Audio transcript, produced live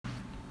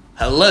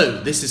Hello,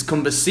 this is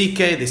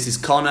Kumbasike, this is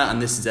Connor,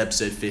 and this is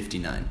episode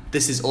 59.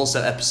 This is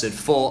also episode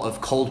 4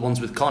 of Cold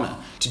Ones with Connor.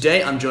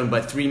 Today I'm joined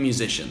by 3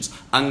 musicians,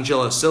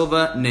 Angelo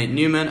Silva, Nate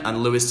Newman,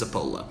 and Luis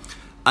Sapola.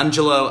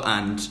 Angelo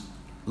and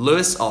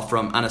Luis are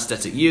from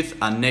Anesthetic Youth,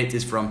 and Nate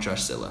is from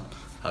Trashzilla.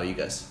 How are you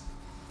guys?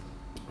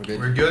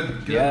 We're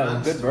good. Yeah,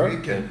 man. good, bro.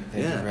 Thank Yeah.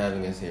 you for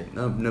having us here.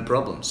 No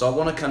problem. So I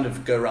want to kind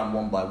of go around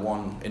one by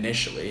one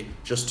initially,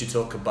 just to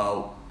talk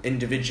about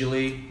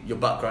individually your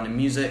background in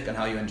music and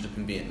how you ended up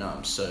in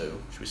Vietnam. So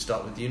should we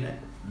start with you, Nate?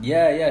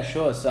 Yeah,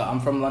 sure. So I'm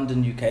from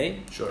London,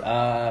 UK. Sure.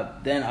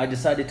 Then I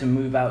decided to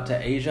move out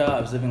to Asia. I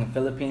was living in the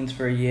Philippines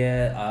for a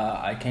year.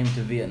 I came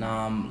to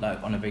Vietnam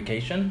on a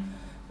vacation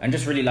and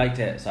just really liked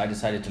it. So I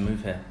decided to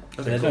move here.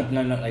 So there's cool.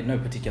 no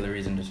particular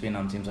reason. Just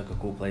Vietnam seems like a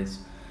cool place.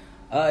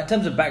 In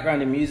terms of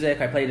background in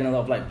music, I played in a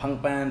lot of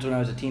punk bands when I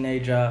was a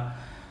teenager.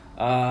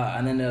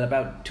 And then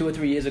about 2 or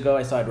 3 years ago,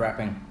 I started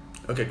rapping.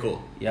 Okay,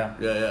 cool. Yeah.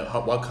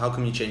 How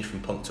come you changed from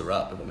punk to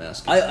rap, if I'm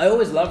asking? I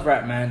always loved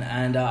rap, man,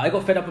 and I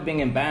got fed up with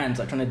being in bands,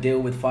 trying to deal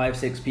with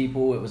 5-6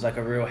 people. It was a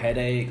real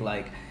headache.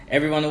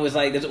 Everyone was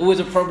there's always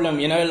a problem,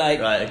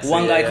 Right,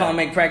 one guy can't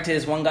make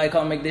practice, one guy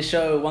can't make this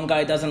show, one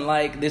guy doesn't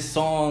like this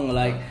song,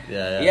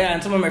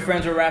 and some of my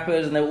friends were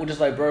rappers, and they were all just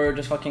bro,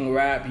 just fucking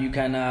rap. You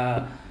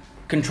can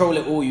control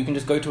it all. You can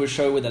just go to a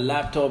show with a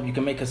laptop. You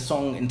can make a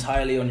song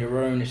entirely on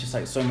your own. It's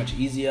just so much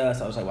easier.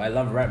 So I was I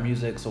love rap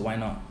music, so why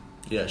not?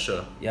 Yeah,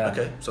 sure. Yeah.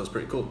 Okay, sounds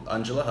pretty cool.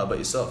 Angela, how about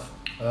yourself?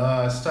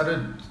 I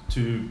started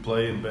to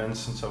play in bands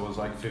since I was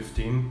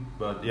 15,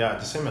 but yeah,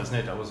 the same as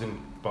Nate. I was in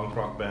punk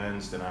rock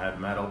bands, then I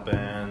had metal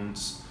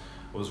bands.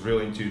 I was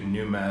really into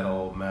new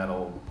metal,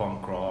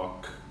 punk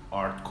rock,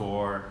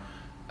 hardcore,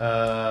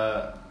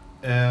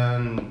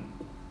 and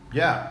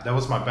yeah, that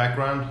was my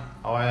background.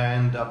 How I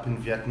ended up in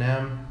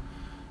Vietnam.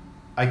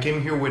 I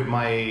came here with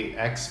my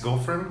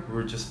ex-girlfriend. We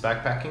were just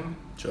backpacking.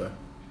 Sure.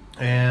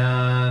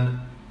 And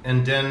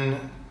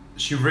then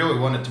she really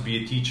wanted to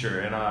be a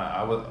teacher, and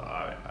I'm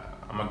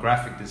a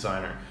graphic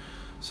designer,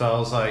 so I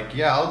was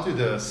I'll do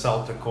the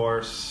CELTA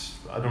course.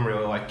 I don't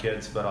really like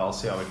kids, but I'll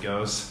see how it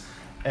goes.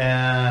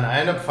 And I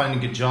ended up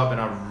finding a job, and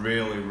I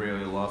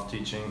really love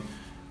teaching.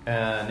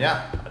 And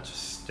yeah, I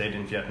just stayed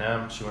in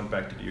Vietnam. She went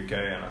back to the UK,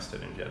 and I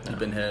stayed in Vietnam. You've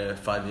been here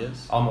 5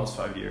 years? Almost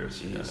 5 years.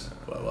 Jeez.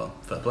 Well,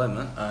 fair play,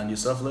 man. And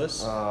yourself,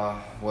 Lewis?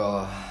 I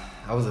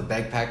was a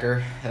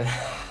backpacker.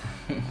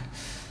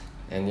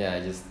 And yeah, I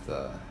just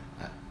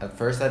at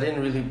first I didn't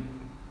really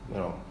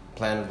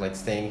plan of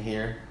staying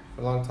here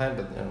for a long time,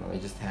 but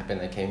it just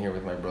happened. I came here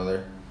with my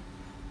brother,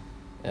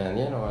 and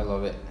I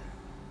love it.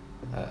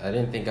 I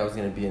didn't think I was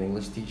gonna be an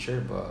English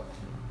teacher, but it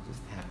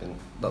just happened.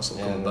 That's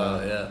what come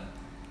about, yeah.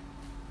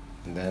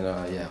 And then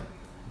in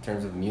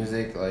terms of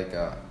music,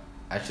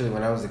 actually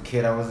when I was a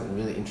kid, I wasn't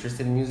really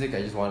interested in music.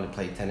 I just wanted to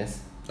play tennis.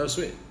 Oh,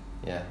 sweet.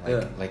 Yeah,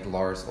 like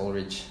Lars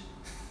Ulrich.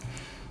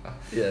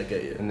 Yeah, I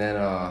get you. And then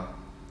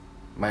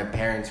my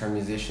parents are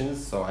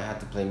musicians, so I had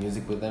to play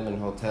music with them in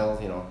hotels,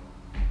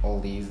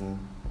 oldies and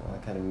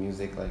that kind of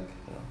music,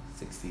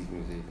 60s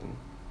music and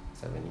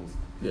 70s.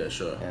 Yeah,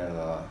 sure. And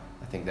I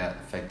think that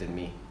affected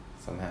me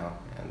somehow.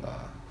 And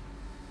I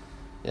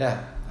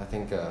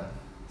think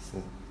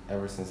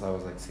ever since I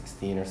was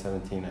 16 or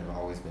 17, I've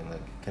always been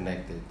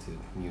connected to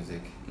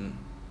music. Mm.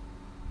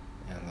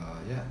 And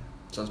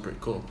Sounds pretty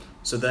cool.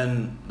 So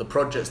then, the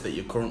projects that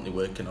you're currently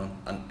working on,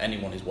 and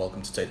anyone is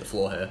welcome to take the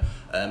floor here,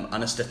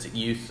 Anesthetic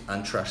Youth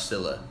and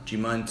Trashzilla. Do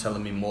you mind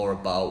telling me more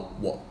about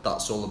what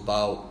that's all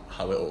about,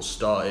 how it all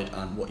started,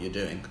 and what you're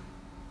doing?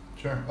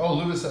 Sure. Oh,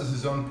 Lewis has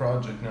his own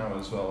project now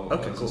as well.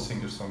 Okay, as cool. a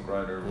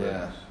singer-songwriter.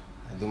 yeah,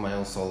 I do my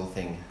own solo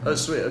thing. Oh,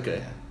 sweet, okay.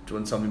 Yeah. Do you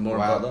want to tell me more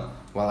about that?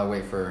 While I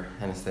wait for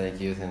Anesthetic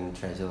Youth and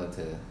Trashzilla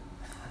to...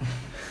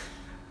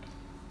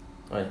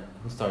 Alright,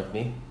 who starts?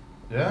 Me?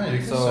 Yeah, you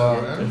can So, start,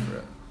 Go man. for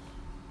it.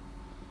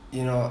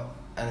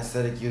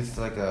 Anesthetic Youth is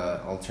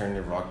a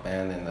alternative rock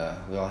band, and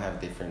we all have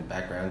different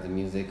backgrounds in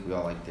music. We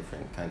all like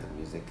different kinds of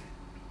music,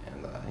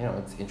 and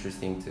it's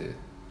interesting to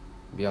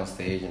be on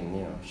stage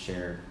and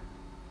share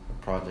a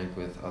project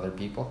with other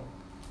people.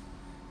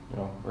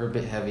 We're a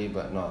bit heavy,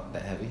 but not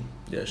that heavy.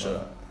 Yeah,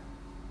 sure.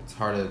 It's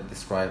hard to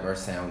describe our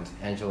sound.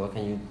 Angelo,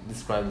 can you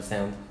describe the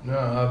sound? No,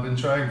 I've been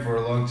trying for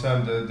a long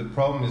time. The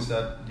problem is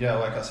that,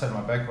 like I said,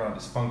 my background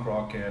is punk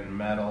rock and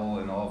metal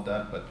and all of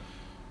that, but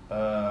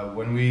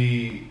when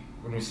we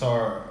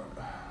saw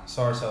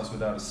ourselves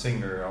without a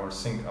singer, our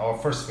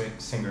first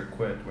singer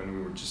quit when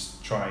we were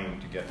just trying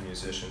to get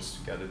musicians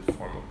together to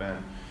form a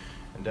band.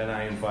 And then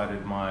I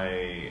invited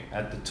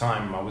at the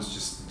time I was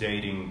just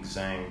dating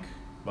Zhang,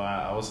 but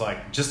I was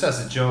just as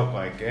a joke,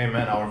 hey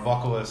man, our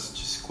vocalist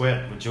just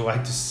quit, would you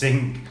like to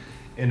sing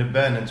in a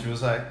band? And she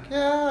was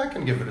yeah, I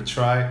can give it a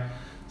try.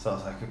 So I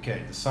was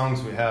okay, the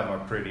songs we have are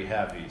pretty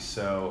heavy,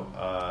 so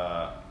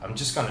I'm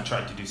just gonna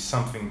try to do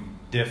something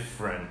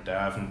different that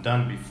I haven't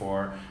done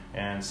before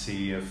and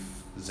see if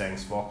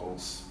Zhang's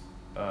vocals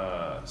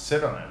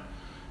sit on it.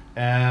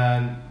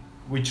 And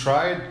we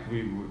tried.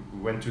 We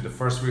went to the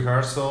first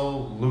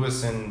rehearsal.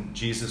 Lewis and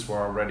Jesus were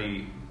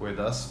already with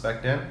us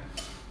back then.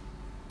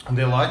 And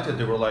they liked it.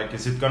 They were like,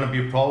 "Is it gonna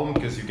be a problem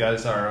because you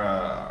guys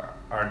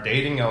are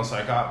dating?" I was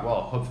like,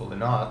 well, hopefully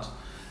not.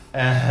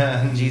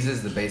 And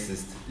Jesus, the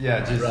bassist. Yeah,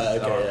 Jesus, right,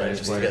 okay, our yeah, bass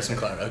just to player. get some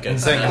clarity. Okay, And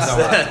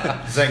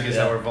Zenk is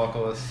Yeah. our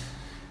vocalist.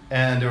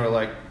 And they were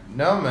like,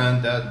 "No,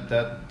 man,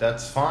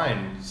 that's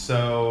fine."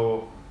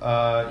 So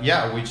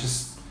we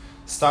just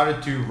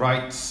started to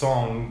write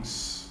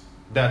songs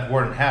that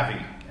weren't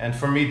heavy, and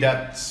for me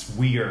that's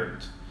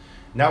weird.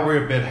 Now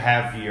we're a bit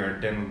heavier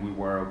than we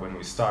were when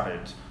we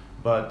started,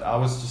 but I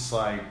was just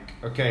like,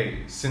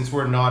 okay, since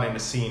we're not in the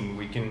scene,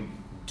 we can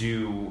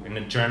do in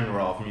a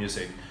genre of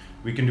music,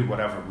 we can do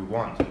whatever we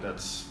want.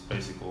 That's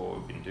basically what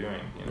we've been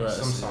doing. You know, Right,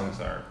 some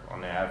songs are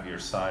on the heavier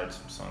side,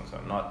 some songs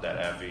are not that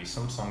heavy.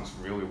 Some songs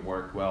really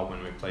work well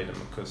when we play them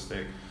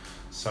acoustic.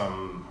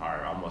 Some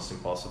are almost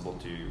impossible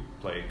to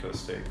play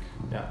acoustic.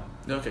 Yeah.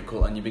 Okay,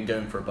 cool. And you've been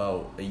going for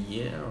about a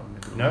year? Or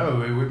maybe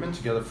No, we've been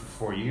together for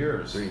 4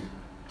 years.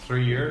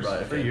 3 years? Right,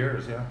 okay. 3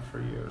 years, yeah.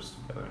 3 years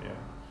together, yeah.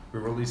 We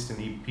released an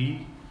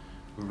EP.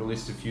 We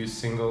released a few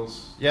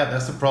singles. Yeah,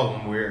 that's the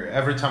problem.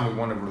 Every time we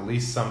want to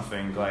release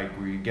something, like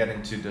we get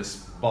into this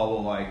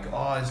bubble, like,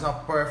 oh, it's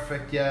not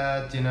perfect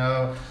yet, you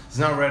know, it's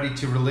not ready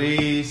to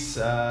release.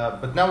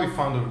 But now we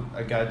found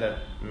a guy that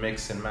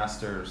mixes and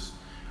masters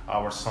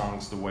our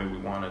songs the way we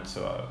want it.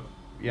 So,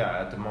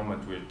 at the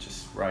moment we're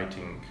just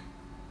writing.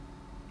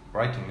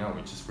 No,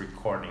 we're just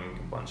recording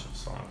a bunch of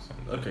songs.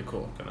 And okay,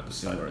 cool. Gonna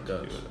See decide where it what to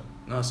goes. do with it.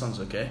 No, that sounds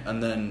okay.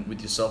 And then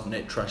with yourself,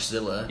 Nate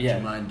Trashzilla, do Yeah.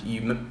 you mind,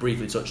 you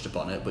briefly touched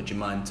upon it, but do you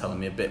mind telling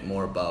me a bit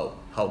more about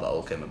how that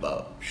all came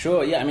about?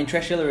 Sure, yeah. I mean,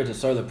 Trashzilla is a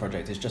solo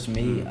project. It's just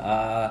me.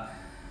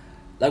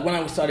 Like when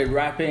I started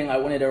rapping, I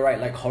wanted to write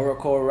like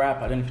horrorcore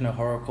rap. I don't know if you know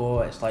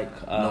horrorcore. It's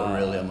like Not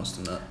really, I must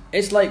admit.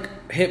 It's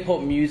like hip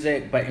hop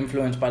music, but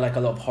influenced by like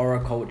a lot of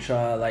horror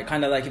culture. Like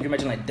kind of like if you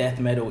imagine like death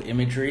metal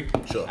imagery,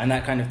 Sure. and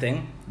that kind of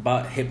thing,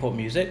 but hip hop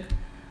music.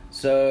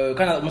 So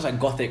kind of almost like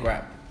gothic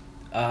rap,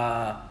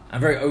 and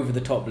very over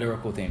the top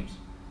lyrical themes.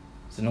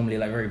 So normally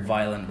like very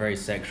violent, very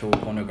sexual,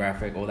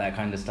 pornographic, all that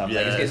kind of stuff.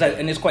 Like, it's like,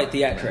 and it's quite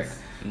theatric.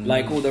 Nice.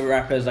 Like all the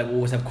rappers like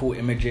always have cool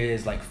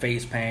images, like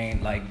face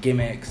paint, like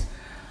gimmicks.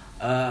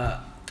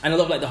 And a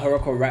lot of like the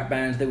horrorcore rap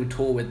bands, they would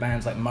tour with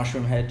bands like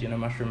Mushroom Head, you know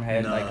Mushroom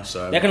Head? No, like,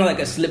 sorry. they're kind of like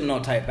a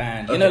Slipknot type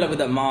band, you know, like with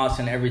the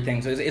mask and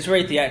everything. So it's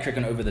very theatric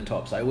and over the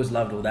top. So I always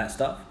loved all that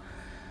stuff.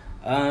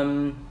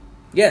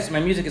 Yes, my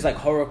music is like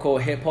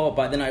horrorcore, hip hop,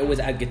 but then I always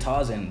add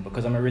guitars in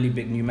because I'm a really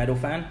big nu metal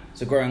fan.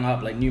 So growing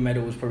up, like nu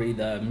metal was probably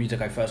the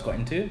music I first got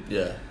into.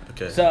 Yeah,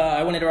 okay. So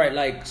I wanted to write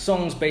like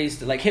songs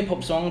based, like hip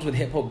hop songs with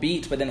hip hop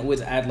beats, but then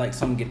always add like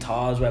some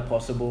guitars where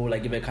possible,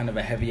 like give it kind of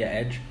a heavier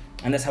edge.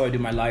 And that's how I do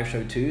my live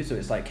show too. So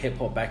it's like hip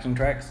hop backing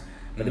tracks,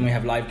 but then we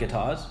have live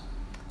guitars.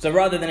 So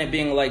rather than it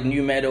being like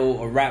nu metal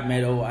or rap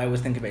metal, I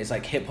always think of it as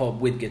like hip hop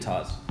with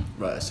guitars.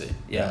 Right, I see.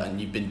 Yeah.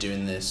 And you've been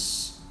doing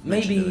this...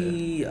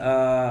 Maybe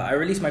I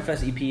released my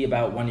first EP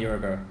about 1 year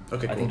ago.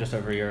 Okay, I cool. think just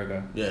over a year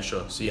ago. Yeah,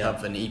 sure. So you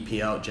have an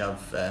EP out, do you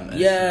have...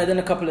 Yeah, then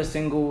a couple of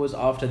singles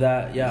after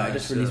that. Yeah, Nice, I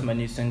just released yeah. my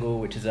new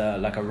single, which is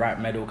like a rap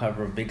metal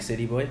cover of Big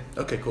City Boy.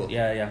 Okay, cool.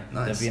 Yeah.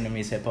 Nice. The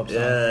Vietnamese hip hop song.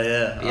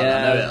 Yeah.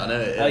 I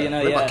know it. Yeah. Oh, you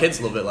know, My yeah. kids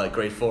love it, like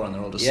grade 4, and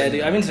they're all just Yeah, singing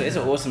dude, it. I mean, it's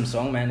an awesome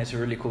song, man. It's a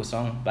really cool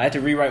song. But I had to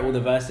rewrite all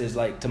the verses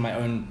like to my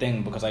own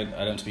thing because I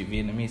don't speak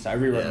Vietnamese. So I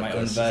rewrote Yeah, my of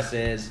own course.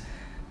 verses.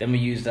 Then we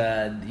used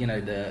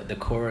the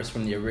chorus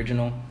from the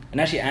original.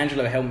 And actually,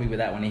 Angelo helped me with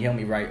that one. He helped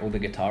me write all the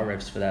guitar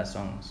riffs for that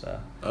song. So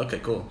Okay,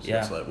 cool. So Yeah.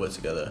 it's like work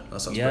together.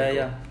 That sounds Yeah, pretty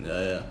cool.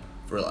 Yeah.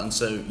 For real. And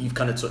so you've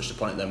kind of touched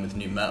upon it then with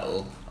nu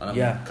metal, and I'm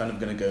Yeah. kind of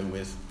going to go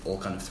with all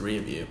kind of three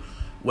of you.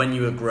 When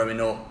you were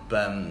growing up,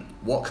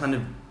 what kind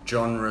of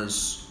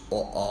genres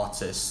or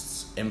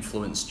artists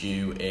influenced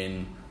you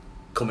in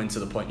coming to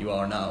the point you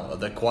are now? Are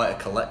there quite a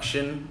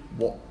collection?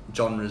 What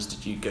genres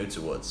did you go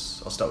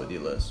towards? I'll start with you,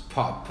 Liz.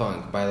 Pop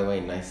punk, by the way,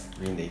 nice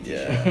Green Day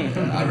t-shirt.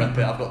 Yeah, I rep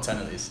it. I've got 10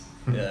 of these.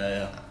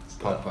 Yeah.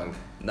 Pop punk.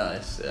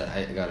 Nice, yeah.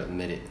 I gotta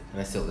admit it,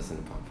 and I still listen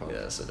to pop punk.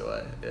 Yeah, so do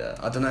I. Yeah,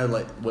 I don't know.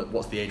 Like,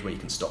 what's the age where you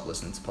can stop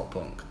listening to pop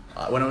punk?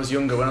 When I was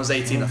younger, when I was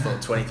 18, I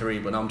thought 23,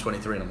 but now I'm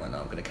 23, and I'm like,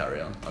 no, I'm gonna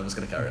carry on. I'm just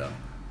gonna carry on.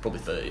 Probably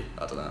 30.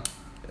 I don't know.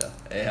 Yeah.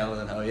 Hey,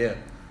 Helen, how are you?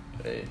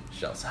 Hey,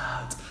 shouts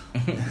out.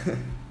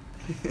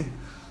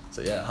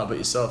 So yeah, how about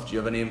yourself? Do you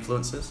have any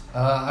influences?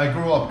 I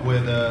grew up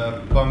with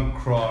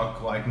punk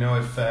rock like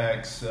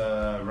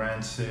NoFX,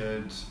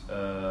 Rancid,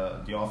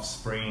 The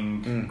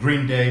Offspring,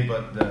 Green Day,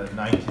 but the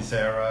 90s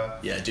era.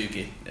 Yeah,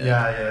 Dookie.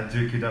 Yeah,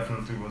 Dookie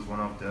definitely was one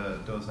of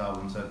those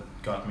albums that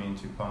got me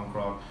into punk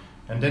rock.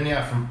 And then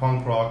from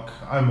punk rock,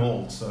 I'm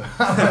old, so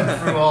I went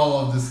through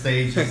all of the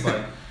stages,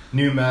 like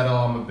new metal.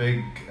 I'm a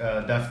big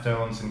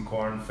Deftones and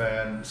Korn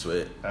fan.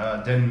 Sweet.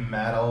 Then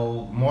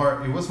metal,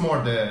 it was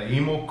more the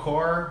emo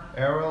core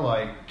era,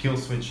 like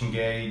Killswitch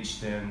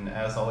Engaged and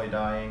As I Lay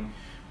Dying.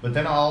 But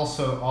then I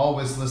also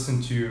always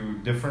listen to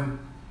different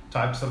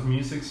types of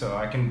music, so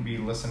I can be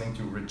listening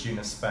to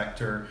Regina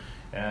Spektor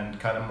and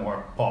kind of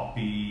more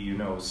poppy,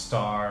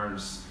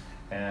 Stars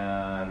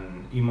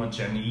and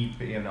Imogen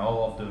Heap and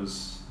all of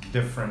those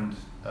different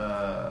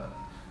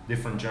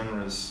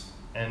genres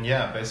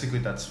yeah, basically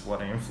that's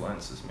what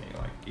influences me.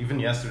 Like even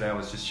yesterday, I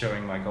was just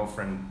showing my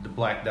girlfriend the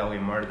Black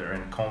Dahlia Murder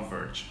and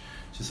Converge.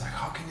 She's like,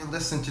 "How can you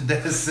listen to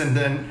this?" And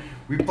then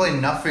we play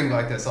nothing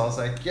like this. I was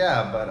like,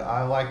 "Yeah, but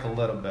I like a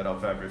little bit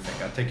of everything.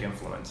 I take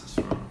influences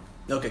from."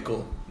 Okay,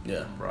 cool.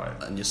 Yeah. Right.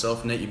 And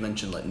yourself, Nate, you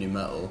mentioned like new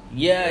metal.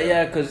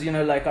 Yeah, because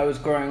like I was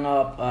growing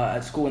up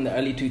at school in the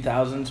early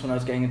 2000s when I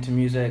was getting into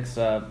music.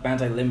 So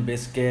bands like Limp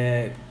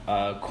Bizkit,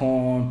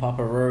 Korn,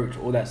 Papa Roach,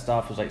 all that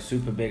stuff was like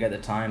super big at the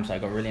time. So I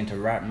got really into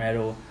rap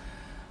metal.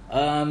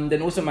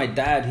 Then also my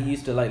dad, he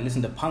used to like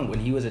listen to punk when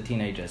he was a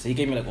teenager. So he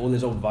gave me like all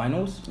his old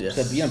vinyls. Yes.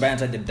 So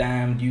bands like The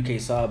Damned, UK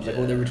Subs, like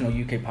all the original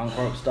UK punk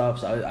rock stuff.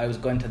 So I was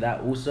going to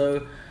that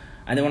also.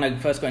 And then when I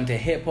first got into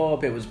hip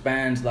hop, it was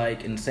bands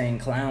like Insane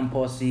Clown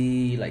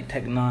Posse, like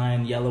Tech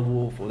Nine, Yellow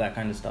Wolf, all that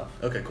kind of stuff.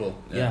 Okay, cool.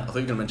 Yeah. I thought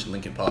you were gonna mention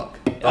Linkin Park.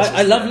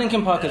 I love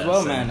Linkin Park as well,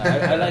 same. man.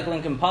 I like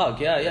Linkin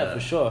Park. Yeah, for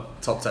sure.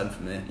 Top 10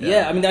 for me.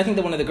 Yeah, I mean, I think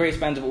they're one of the greatest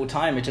bands of all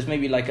time. It's just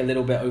maybe like a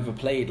little bit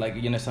overplayed. Like,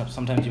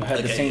 sometimes you've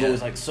heard the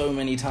singles like so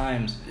many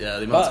times. Yeah,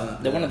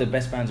 they're one of the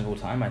best bands of all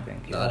time, I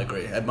think. No, I'd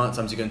agree. At amount of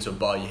times you go into a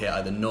bar, you hear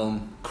either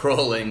Numb,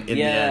 Crawling in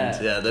the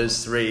end. Yeah,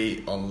 those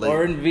three on loop.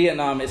 Or in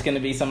Vietnam, it's going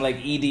to be some like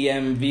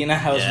EDM Vienna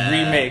House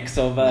remix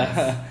of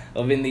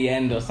of In the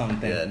End or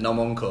something. Yeah, Nom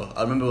Encore.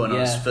 I remember when I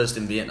was first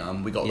in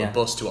Vietnam, we got on the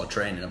bus to our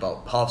training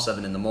about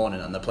 7:30 in the morning,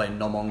 and they're playing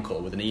Nom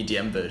Encore with an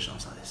EDM version. I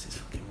was like, this is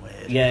fucking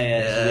weird. Yeah,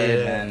 it's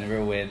weird, man.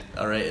 Real weird.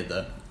 I rate it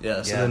though.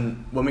 Yeah, so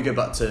then when we go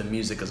back to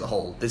music as a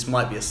whole, this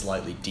might be a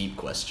slightly deep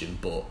question,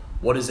 but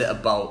what is it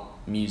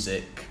about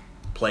music,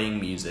 playing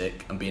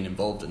music and being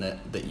involved in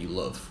it that you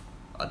love?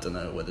 I don't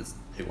know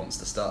who wants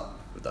to start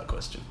with that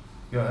question.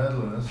 Go ahead,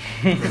 Lewis.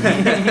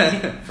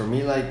 For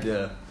me, like,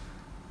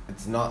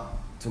 it's not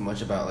too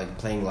much about like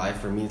playing live.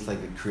 For me, it's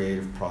like the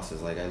creative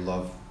process. Like I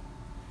love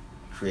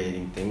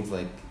creating things.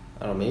 Like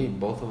I don't know, maybe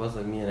both of us,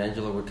 like me and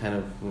Angela, we're kind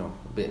of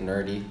a bit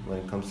nerdy when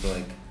it comes to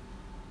like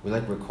we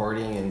like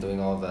recording and doing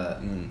all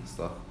that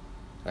stuff.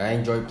 I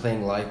enjoy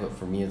playing live, but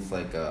for me, it's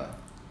like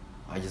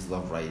I just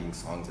love writing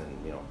songs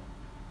and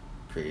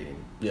creating.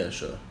 Yeah,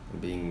 sure.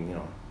 And being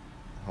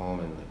home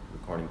and like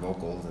recording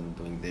vocals and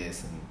doing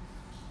this and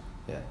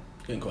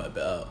getting quite a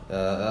bit out.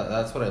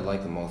 That's what I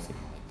like the most.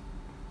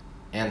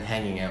 And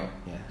hanging out,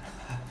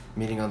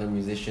 meeting other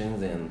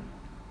musicians and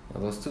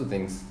those two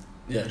things.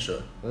 Yeah,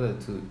 sure. Those are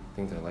the two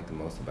things I like the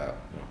most about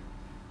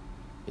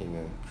being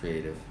a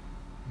creative,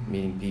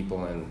 meeting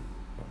people and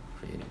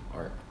creating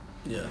art.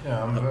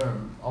 Yeah,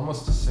 I'm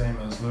almost the same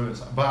as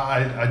Lewis, but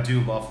I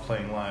do love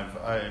playing live.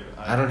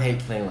 I don't hate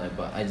playing live,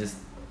 but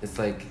it's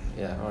like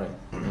all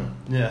right.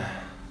 Yeah,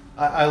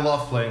 I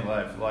love playing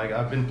live. Like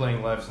I've been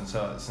playing live since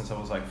I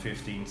was like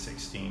 15,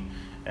 16,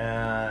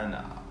 and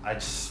I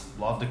just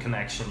love the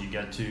connection you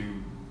get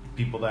to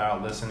people that are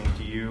listening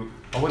to you.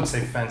 I wouldn't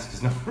say fans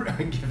because nobody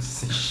really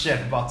gives a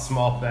shit about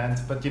small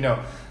bands, but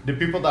the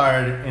people that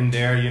are in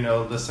there,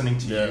 listening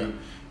to you.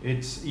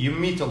 It's you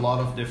meet a lot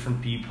of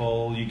different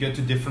people. You go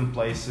to different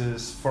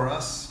places. For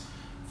us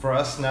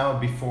now,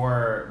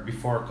 before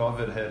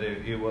COVID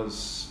hit, it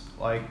was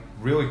like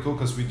really cool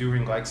because we're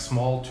doing like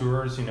small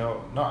tours.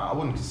 No, I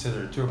wouldn't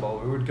consider it a tour,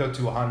 but we would go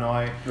to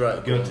Hanoi,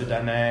 go to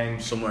Da Nang,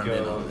 somewhere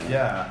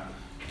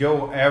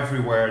go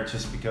everywhere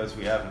just because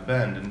we have a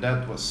band, and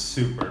that was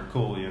super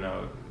cool.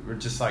 We're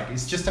just like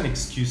it's just an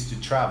excuse to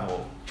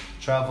travel,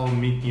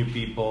 meet new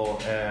people,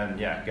 and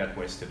get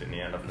wasted in the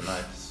end of the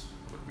night.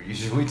 We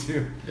usually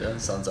do. Yeah,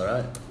 sounds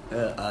alright.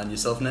 Yeah, and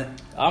yourself, Nick?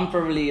 I'm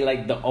probably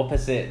like the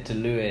opposite to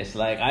Lewis.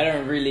 Like I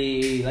don't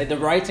really like the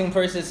writing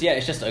process. Yeah,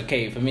 it's just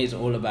okay for me. It's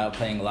all about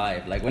playing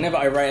live. Like whenever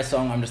I write a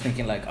song, I'm just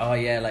thinking like, oh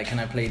yeah, like can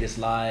I play this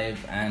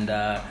live? And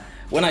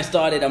when I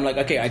started, I'm like,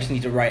 okay, I just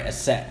need to write a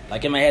set.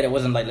 Like in my head, it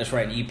wasn't like let's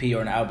write an EP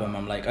or an album.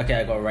 I'm like, okay,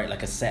 I gotta write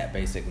like a set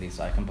basically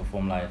so I can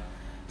perform live.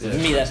 So for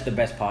me, that's the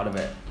best part of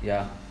it.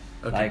 Yeah.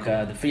 Okay, like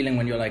cool. The feeling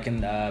when you're like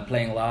in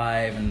playing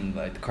live and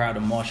like the crowd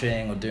are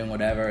moshing or doing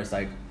whatever, it's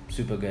like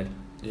super good.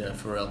 Yeah,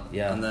 for real.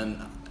 Yeah. And then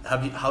how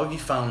have you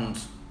found,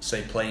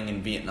 say, playing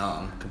in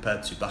Vietnam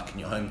compared to back in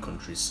your home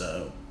countries,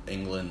 so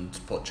England,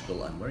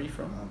 Portugal, and where are you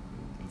from?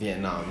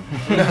 Vietnam.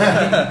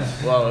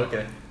 Wow.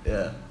 Okay.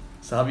 Yeah.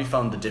 So how have you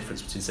found the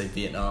difference between, say,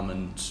 Vietnam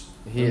and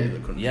here? Other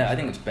countries? Yeah, I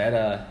think it's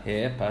better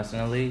here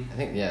personally. I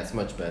think it's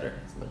much better.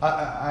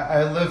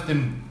 I lived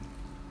in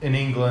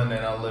England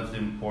and I lived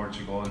in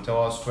Portugal until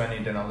I was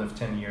 20. Then I lived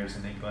 10 years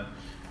in England,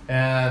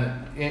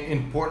 and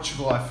in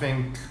Portugal I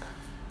think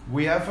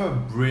we have a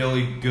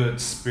really good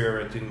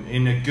spirit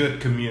in a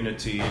good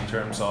community in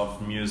terms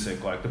of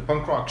music. Like the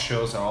punk rock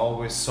shows are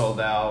always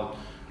sold out,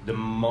 the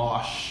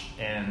mosh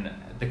and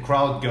the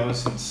crowd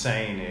goes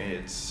insane.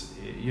 It's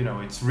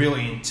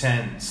really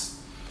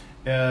intense.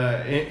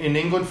 In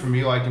England for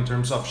me, like in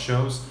terms of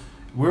shows,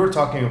 we were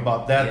talking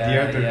about that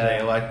the other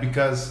day, like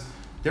because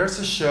there's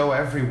a show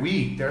every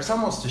week. There's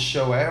almost a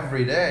show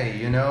every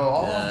day,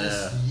 all of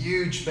these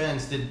huge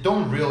bands that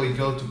don't really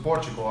go to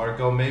Portugal or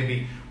go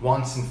maybe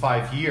once in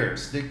 5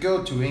 years. They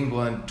go to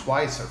England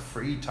twice or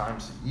 3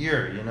 times a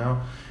year,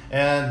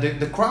 And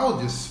the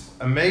crowd is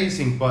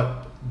amazing,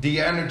 but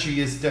the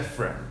energy is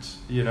different,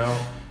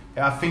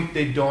 I think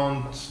they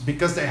don't,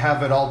 because they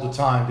have it all the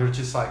time, they're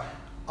just like,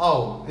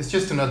 oh, it's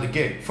just another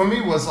gig. For me,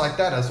 it was like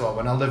that as well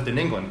when I lived in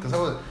England.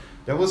 Because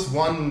there was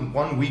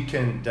one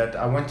weekend that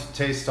I went to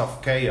Taste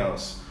of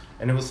Chaos.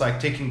 And it was like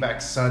Taking Back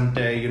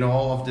Sunday, you know,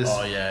 all of this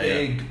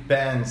big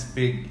bands,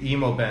 big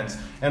emo bands.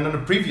 And on the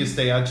previous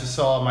day, I just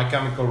saw My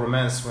Chemical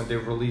Romance when they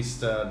released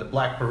the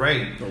Black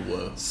Parade. Oh,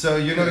 wow. So,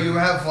 you know, you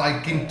have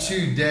like in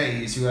 2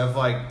 days, you have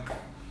like,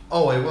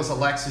 it was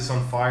Alexis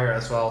on Fire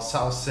as well,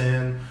 South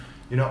Sin,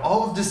 you know,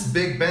 all of these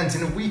big bands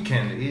in a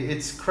weekend.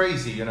 It's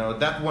crazy, you know.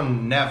 That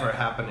one never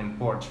happened in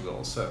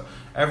Portugal. So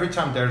every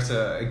time there's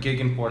a gig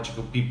in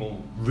Portugal,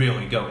 people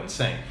really go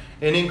insane.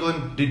 In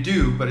England, they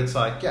do, but it's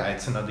like,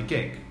 it's another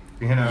gig.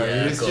 You know,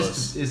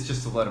 it's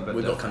just a little bit.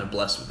 We got kind of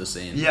blessed with the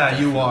scene. Yeah,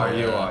 you are.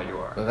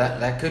 Well,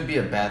 that could be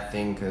a bad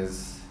thing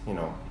because, you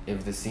know,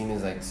 if the scene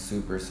is like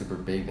super super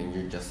big, then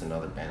you're just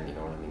another band. You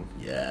know what I mean?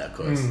 Yeah, of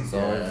course. So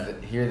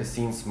if here the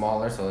scene's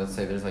smaller, so let's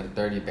say there's like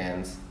 30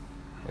 bands,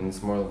 and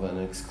it's more of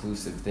an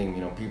exclusive thing.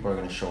 You know, people are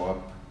gonna show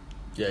up.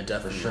 Yeah,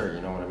 definitely. For sure.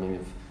 You know what I mean?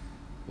 If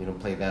you don't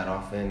play that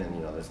often, and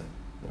you know, there's like.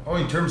 You know,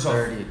 in terms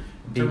 30 of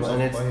people,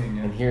 and playing,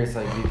 and here it's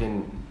like you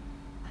can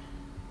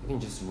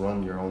just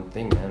run your own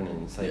thing, man,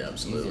 and it's like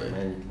easier,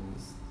 man. You can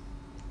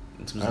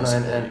just,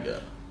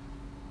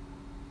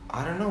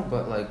 I don't know,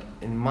 but like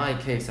in my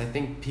case, I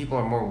think people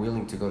are more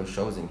willing to go to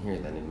shows in here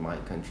than in my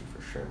country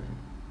for sure, man.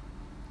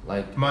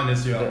 Like mine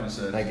is the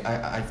opposite. Like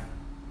I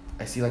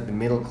see like the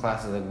middle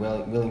class is like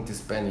willing to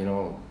spend, you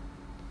know,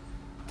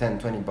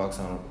 $10-20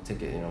 on a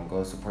ticket, you know,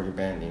 go support your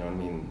band, you know what I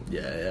mean?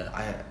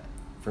 Yeah.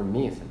 For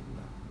me, it's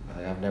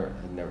like I've never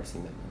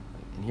seen that, man.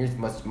 Like, and here's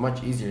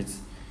much easier. It's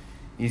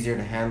easier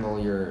to handle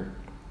your,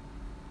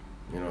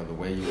 you know, the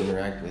way you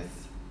interact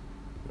with,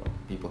 you know,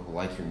 people who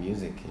like your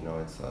music. You know,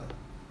 it's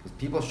because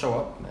people show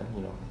up, man.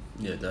 You know.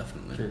 Yeah,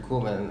 definitely. Pretty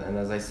cool, man. And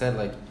as I said,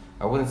 like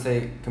I wouldn't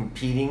say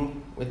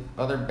competing with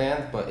other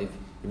bands, but if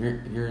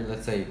you're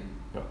let's say, you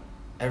know,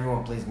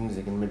 everyone plays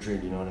music in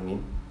Madrid. You know what I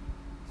mean?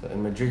 So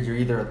in Madrid, you're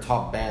either a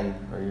top band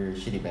or you're a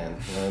shitty band.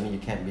 You know what I mean? You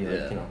can't be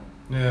like, you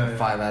know,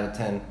 5 out of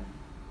 10.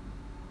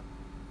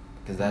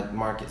 Because that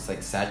market's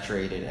like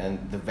saturated,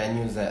 and the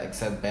venues that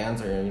accept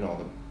bands are, you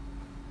know,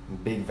 the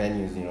big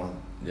venues, you know.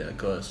 Yeah, of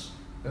course.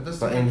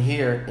 But in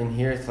here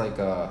it's like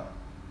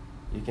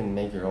you can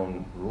make your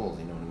own rules,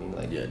 you know what I mean?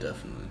 Like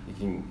definitely.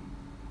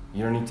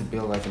 You don't need to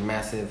build like a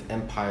massive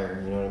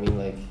empire, you know what I mean?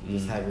 Like you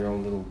just have your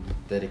own little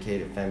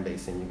dedicated fan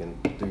base, and you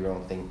can do your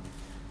own thing.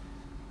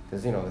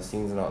 Because, you know, the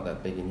scene's not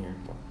that big in here.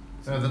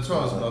 Yeah, that's what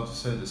I was about to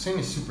say. The scene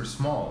is super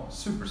small,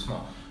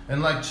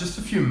 and like just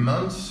a few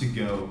months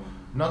ago.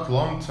 Not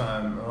long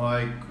time,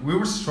 like we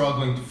were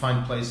struggling to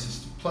find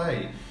places to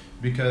play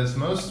because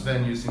most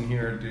venues in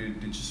here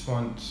they just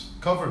want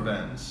cover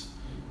bands,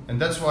 and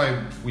that's why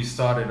we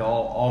started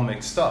all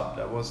mixed up.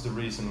 That was the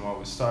reason why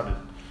we started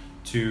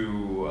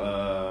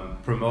to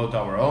promote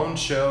our own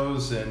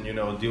shows and, you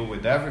know, deal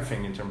with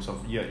everything in terms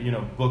of, you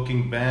know,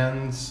 booking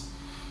bands.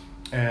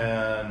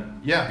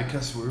 And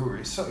because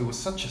it was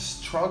such a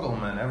struggle,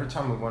 man. Every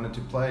time we wanted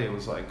to play, it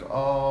was like,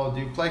 do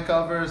you play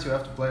covers? You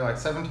have to play like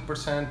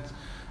 70%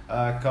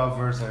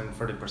 covers and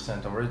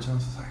 30%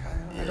 originals. It's like,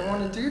 I don't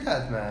want to do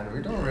that, man.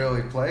 We don't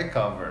really play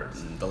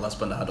covers. The last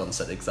band I had on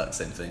said the exact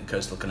same thing.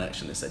 Coastal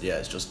Connection. They said,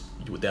 it's just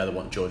they either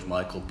want George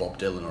Michael, Bob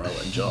Dylan, or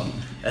Elton John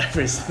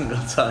every single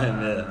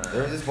time. Yeah.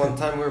 There was this one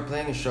time we were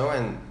playing a show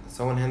and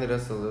someone handed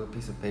us a little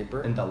piece of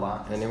paper in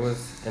Dallas, and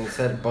it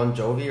said Bon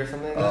Jovi or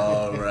something.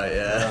 Oh right,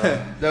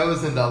 yeah. That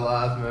was in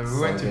Dallas, man. We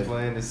went to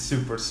play in a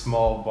super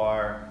small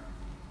bar.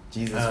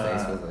 Jesus'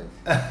 face was like,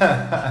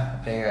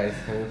 "Hey guys,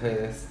 can we play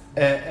this?"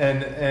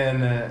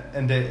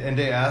 And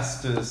they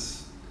asked us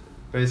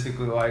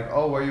basically like,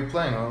 where are you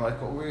playing? And I'm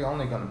like, we're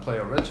only gonna play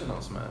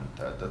originals, man.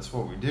 That's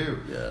what we do.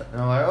 Yeah.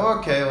 And I'm like,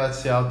 okay, let's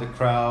see how the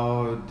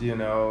crowd, you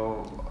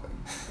know,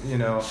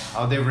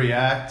 how they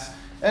react.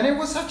 And it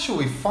was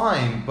actually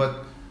fine,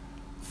 but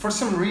for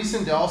some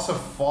reason they also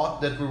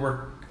thought that we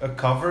were a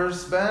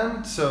covers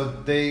band, so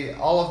they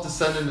all of a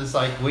sudden it's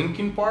like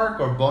Linkin Park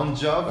or Bon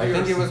Jovi. I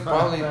think it was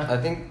probably. I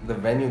think the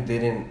venue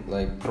didn't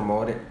like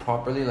promote it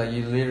properly. Like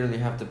you literally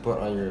have to put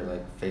on your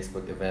like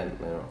Facebook event,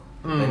 you know.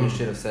 Then you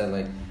should have said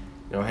like,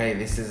 you know, hey,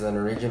 this is an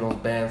original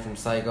band from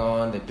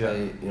Saigon. They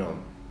play, you know,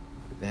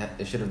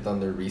 they should have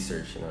done their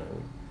research, you know what I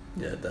mean?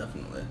 Yeah,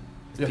 definitely.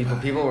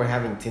 People were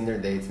having Tinder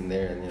dates in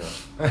there, and you know,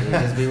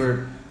 because we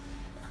were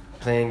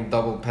playing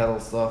double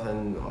pedal stuff,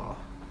 and you know.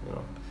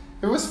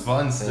 It was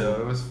fun still.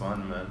 It was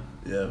fun, man.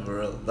 Yeah, for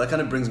real. That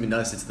kind of brings me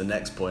nicely to the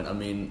next point. I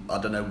mean, I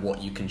don't know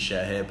what you can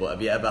share here, but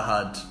have you ever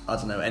had, I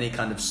don't know, any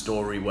kind of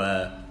story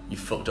where you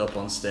fucked up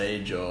on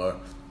stage or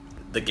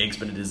the gig's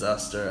been a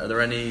disaster? Are there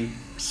any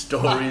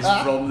stories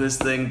from this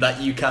thing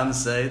that you can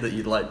say that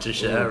you'd like to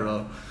share?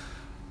 Or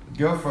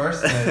Go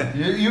first, man.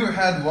 you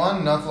had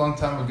one not long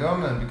time ago,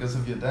 man, because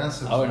of your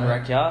dances. Oh, in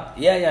Rakyat?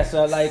 Yeah.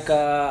 So like,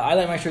 I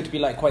like my show to be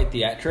like quite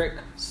theatric.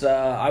 So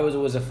I was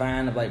always a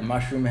fan of like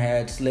Mushroom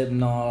Head,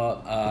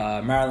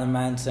 Slipknot, Marilyn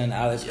Manson,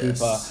 Alice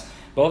Cooper.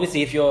 But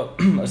obviously, if you're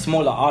a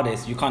smaller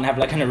artist, you can't have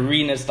like an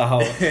arena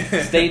style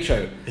stage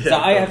show. Yeah, So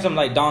I have some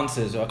like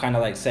dancers who are kind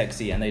of like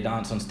sexy, and they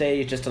dance on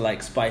stage just to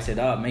like spice it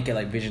up, make it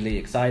like visually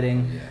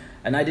exciting. Yeah.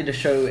 And I did a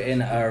show in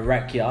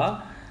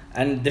Rakyat,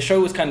 and the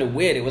show was kind of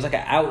weird. It was like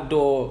an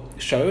outdoor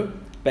show,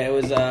 but it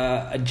was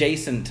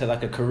adjacent to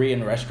like a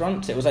Korean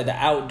restaurant. So it was like the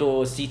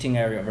outdoor seating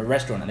area of a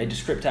restaurant, and they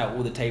just stripped out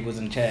all the tables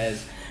and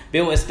chairs,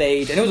 built a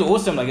stage, and it was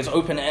awesome. Like, it's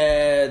open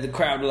air, the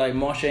crowd were like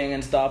moshing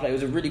and stuff. Like, it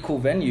was a really cool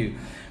venue.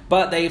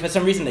 But they, for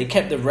some reason, they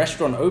kept the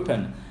restaurant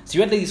open. So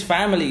you had these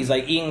families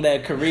like eating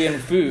their Korean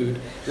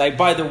food like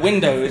by the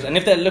windows, and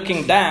if they're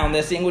looking down,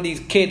 they're seeing all these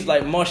kids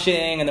like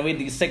moshing, and then we had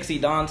these sexy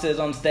dancers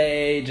on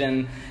stage.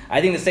 And I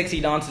think the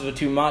sexy dancers were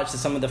too much, so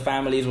some of the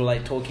families were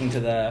like talking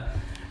to the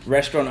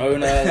restaurant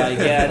owner like,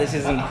 yeah, this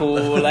isn't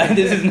cool, like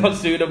this is not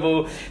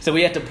suitable. So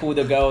we had to pull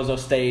the girls off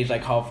stage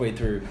like halfway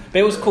through. But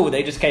it was cool.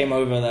 They just came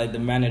over, like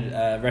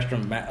the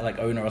restaurant like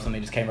owner or something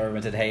just came over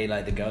and said, hey,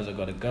 like the girls have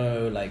got to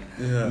go, like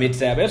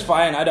mid-set. But it's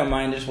fine, I don't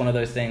mind, it's just one of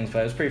those things. But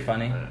it was pretty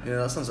funny.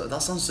 Yeah, that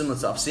sounds similar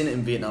to, I've seen it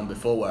in Vietnam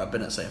before, where I've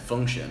been at, say, a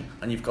function,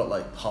 and you've got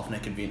like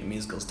half-naked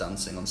Vietnamese girls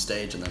dancing on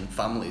stage, and then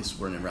families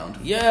running around.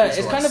 Yeah,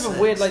 it's kind of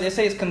a weird, like they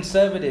say it's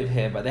conservative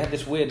here, but they have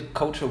this weird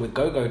culture with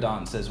go-go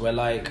dancers where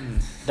like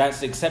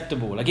that's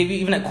acceptable. Like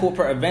even at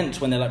corporate events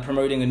when they're like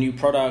promoting a new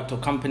product or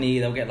company,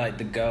 they'll get like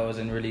the girls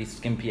in really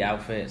skimpy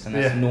outfits, and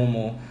that's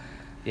normal.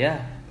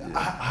 Yeah.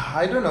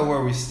 I don't know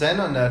where we stand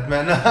on that,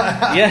 man.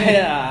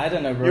 yeah, I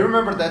don't know, bro. You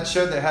remember that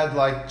show they had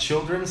like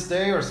Children's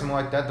Day or something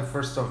like that, the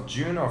 1st of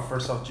June or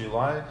 1st of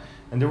July?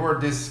 And there were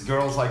these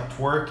girls like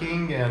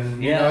twerking,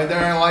 and you know, there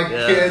are like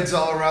kids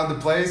all around the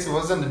place. It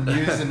was on the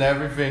news and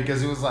everything,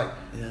 because it was like,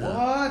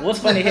 what? What's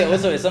funny here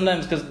also is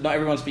sometimes, because not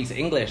everyone speaks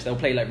English, they'll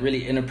play like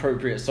really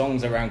inappropriate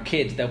songs around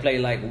kids. They'll play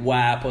like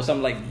WAP or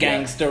some like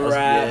gangster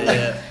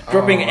rap,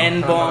 dropping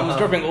N-bombs,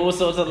 dropping all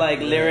sorts of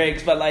like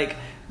lyrics, but like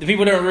the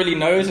people don't really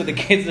know, so the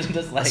kids are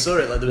just like... I saw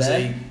it, like there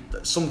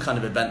was some kind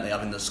of event they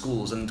have in the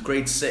schools, and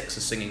grade 6 are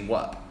singing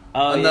WAP.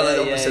 Oh, and yeah, then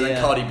obviously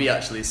then Cardi B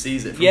actually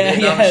sees it from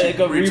Vietnam. She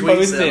got retweets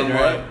reposted, it,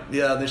 right? like,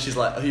 yeah, and then she's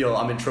like, yo,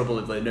 I'm in trouble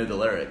if they know the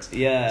lyrics.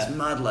 Yeah. It's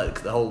mad,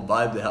 like, the whole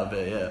vibe they have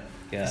here,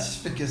 yeah. It's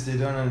just because they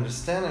don't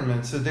understand it,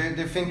 man. So they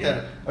think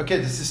that, okay,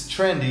 this is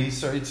trendy,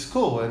 so it's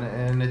cool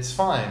and it's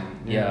fine.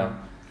 You know?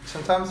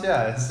 Sometimes,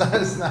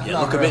 it's not. Yeah,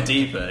 look a bit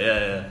deeper,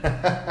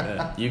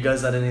 yeah. You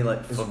guys had any,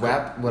 like... Is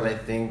WAP what I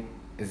think...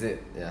 Is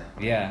it? Yeah.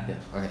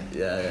 Okay.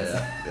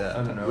 Yeah.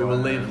 I don't know. We will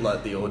leave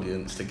like the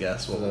audience to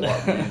guess what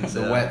WAP means.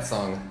 The wet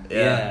song.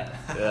 Yeah.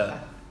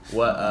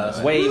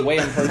 Wet. Way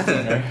in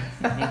protein,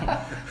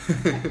 right?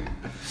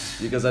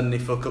 You guys had any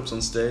fuck ups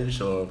on stage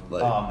or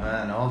like? Oh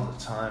man, all the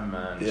time,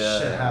 man. Yeah.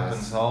 Shit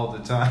happens all the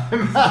time.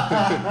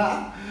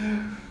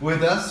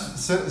 With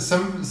us,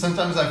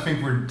 sometimes I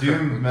think we're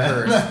doomed,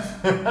 man.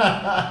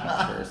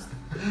 Cursed.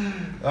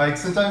 Like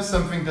sometimes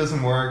something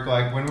doesn't work.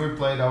 Like when we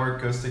played our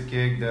acoustic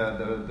gig,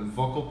 the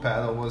vocal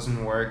pedal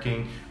wasn't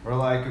working. We're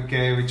like,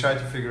 okay, we tried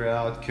to figure it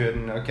out,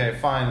 couldn't. Okay,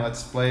 fine,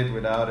 let's play it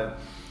without it.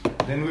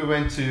 Then we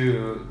went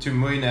to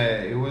Muyne.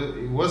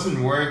 It wasn't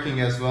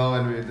working as well,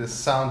 and with the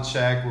sound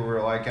check, we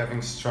were like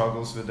having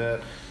struggles with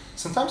it.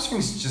 Sometimes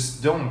things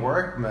just don't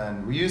work,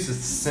 man. We use a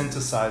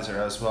synthesizer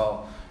as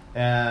well,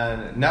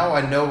 and now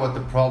I know what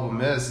the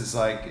problem is. It's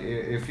like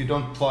if you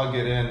don't plug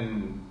it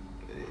in.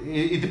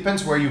 It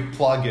depends where you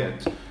plug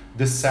it.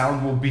 The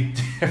sound will be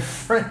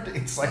different.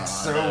 It's like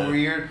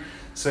weird.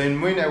 So in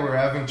Muyne we're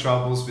having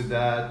troubles with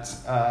that.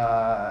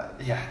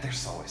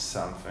 There's always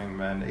something,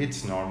 man.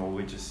 It's normal.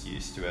 We're just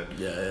used to it.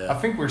 Yeah. I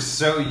think we're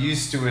so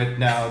used to it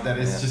now that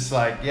it's just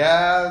like,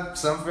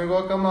 something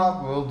will come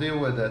up. We'll deal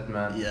with it,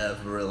 man. Yeah,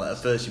 for real. Like, at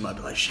first you might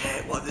be like,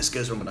 shit, what if this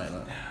goes wrong? But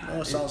like,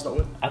 oh, sounds not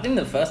good. I think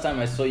the first time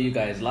I saw you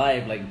guys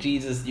live, like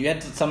Jesus, you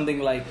had something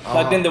like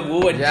plugged in the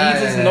wall, and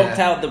Jesus knocked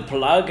out the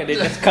plug, and it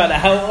just cut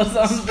out or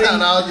something.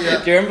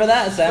 Do you remember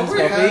that, Sam's We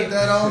Coffee? had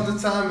that all the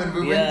time, and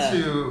we went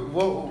to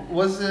what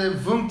was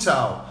it? Vung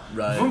Tau.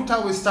 Right. Vung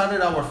Tau, we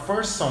started our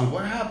first song.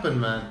 What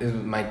happened, man? It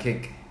was my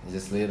kick. It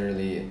just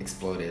literally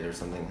exploded or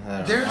something.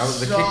 I don't know. There's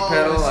The kick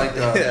pedal,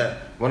 like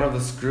one of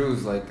the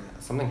screws, like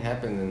something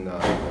happened and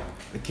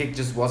the kick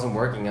just wasn't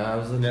working. I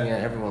was looking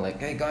at everyone like,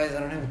 hey guys, I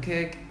don't have a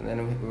kick. And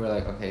then we were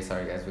like, okay,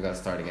 sorry guys, we gotta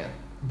start again.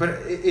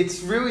 But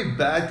it's really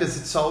bad because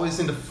it's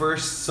always in the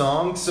first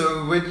song.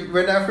 So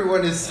when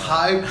everyone is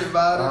hyped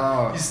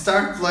about it, you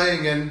start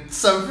playing and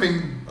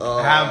something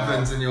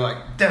happens and you're like,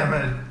 damn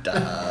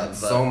it.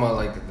 Soma,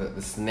 like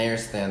the snare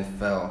stand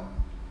fell.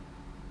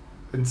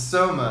 In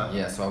Soma?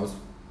 Yeah, so I was...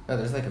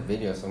 there's like a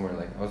video somewhere,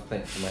 like I was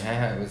playing, my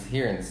hi-hat was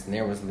here and the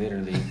snare was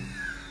literally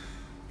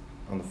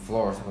on the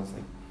floor, so I was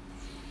like,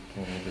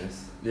 can't do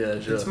this. Yeah,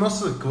 sure.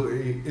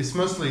 It's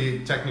mostly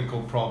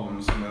technical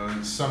problems, you know.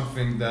 It's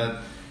something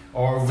that...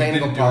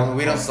 Technical problem,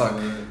 we don't suck.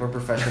 We're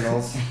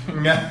professionals.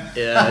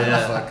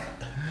 Yeah. Suck.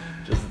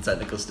 Just the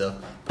technical stuff.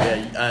 But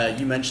yeah,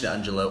 you mentioned it,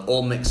 Angelo,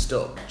 All Mixed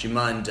Up. Do you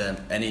mind,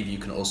 any of you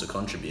can also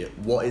contribute,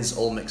 what is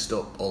All Mixed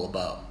Up all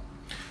about?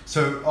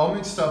 So All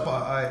Mixed Up,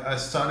 I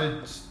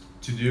started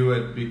to do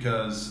it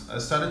because I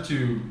started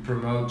to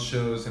promote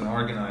shows and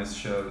organize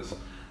shows.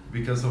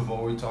 because of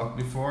what we talked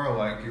before.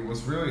 Like, it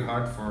was really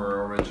hard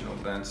for original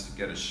bands to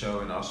get a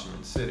show in Ho Chi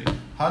Minh City.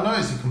 Hanoi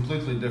is a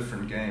completely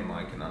different game.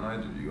 Like in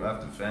Hanoi, you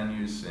have the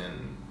venues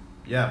and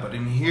but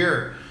in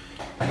here,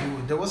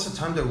 there was a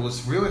time that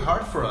was really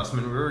hard for us. I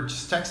mean, we were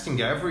just texting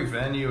every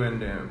venue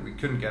and we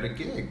couldn't get a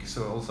gig.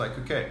 So I was like,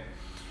 okay,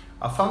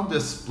 I found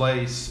this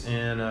place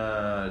in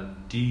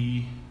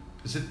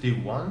is it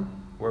D1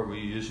 where we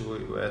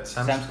usually at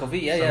Sam's Coffee?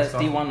 Yeah, it's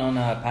D1 on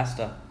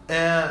Pasta.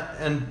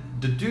 And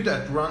the dude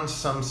that runs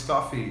Sam's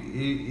Coffee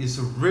is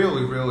a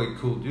really, really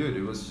cool dude.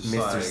 It was just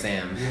Mr. like,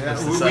 Sam. Yeah,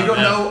 Mr. we Sam, don't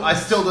yeah. know. I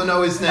still don't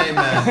know his name,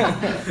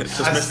 man. It's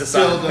just I Mr. still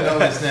Sam. don't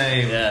know his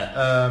name.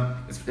 Yeah.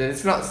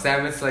 It's not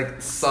Sam. It's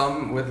like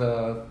some with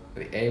a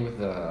A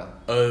with a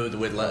Oh, the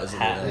weird letters.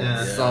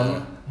 Yeah.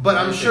 some. But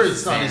I'm sure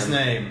it's Sam. not his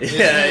name. His Yeah,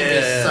 name yeah,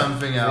 is yeah.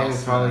 something His name else.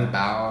 is probably man.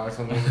 Bao or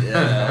something.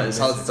 Yeah, it's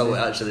hard to tell what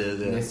it actually is.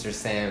 Yeah. Mr.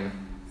 Sam.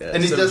 Yeah,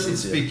 And he so doesn't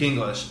easier. speak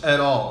English at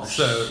all. Oh,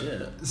 So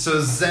shit. so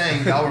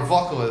Zhang, our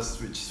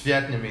vocalist, which is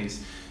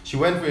Vietnamese, she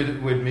went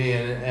with me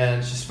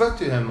and she spoke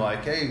to him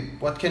like, hey,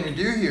 what can we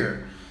do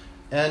here?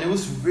 And it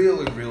was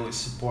really, really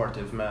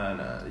supportive,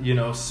 man.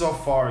 So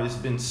far he's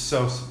been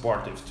so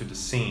supportive to the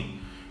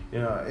scene.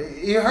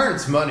 He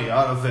earns money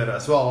out of it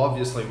as well,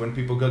 obviously, when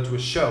people go to a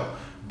show.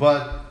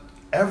 But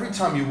every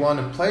time you want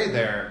to play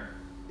there,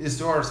 his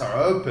doors are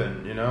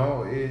open,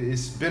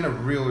 It's been a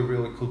really,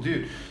 really cool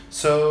dude.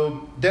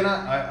 So then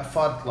I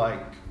thought,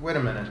 like, wait a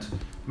minute.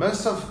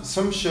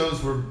 Some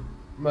shows were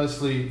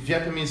mostly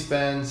Vietnamese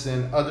bands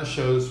and other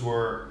shows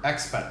were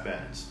expat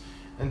bands.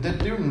 And they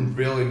didn't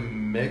really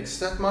mix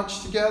that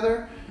much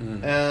together.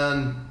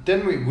 And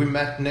then we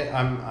met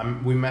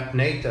we met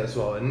Nate as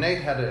well. And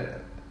Nate had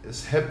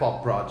his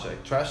hip-hop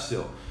project, Trash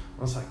Seal.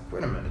 I was like,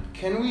 wait a minute,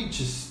 can we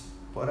just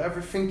put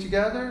everything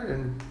together?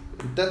 And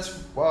that's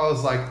why I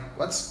was like,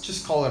 let's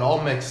just call it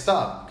All Mixed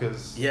Up,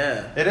 because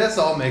it is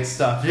all mixed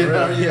up. You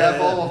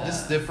have all of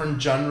these different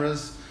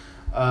genres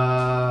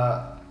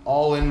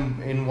all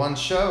in one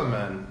show,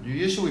 man. You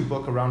usually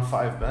book around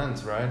 5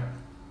 bands, right?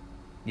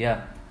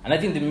 Yeah, and I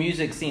think the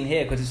music scene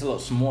here, because it's a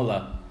lot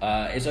smaller,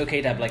 it's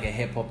okay to have like a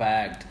hip hop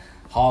act,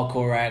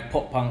 hardcore act,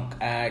 pop punk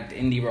act,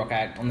 indie rock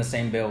act on the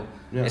same bill.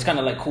 Yeah. It's kind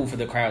of like cool for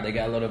the crowd. They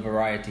get a lot of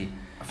variety.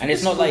 I think And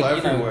it's not cool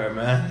like, everywhere,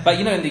 man. But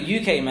in the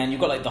UK, man, you've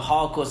got like the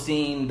hardcore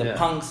scene, the Yeah.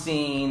 punk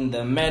scene,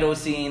 the metal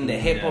scene, the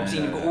hip hop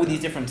scene. You've got all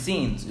these different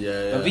scenes.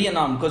 Yeah. But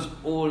Vietnam, because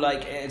all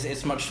like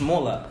it's much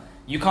smaller,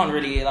 you can't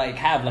really like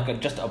have like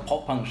just a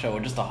pop punk show or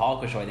just a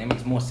hardcore show. It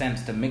makes more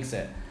sense to mix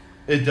it.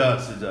 It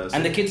does.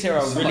 And the kids here are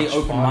It's so really much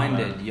fun, open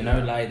minded.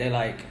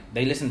 man.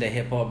 They listen to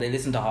hip hop, they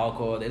listen to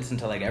hardcore, they listen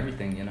to like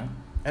everything.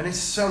 And it's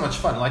so much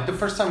fun. Like the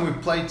first time we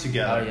played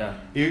together, Oh, yeah.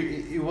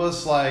 it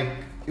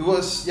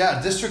was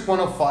District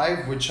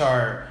 105, which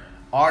are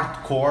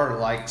hardcore,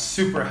 like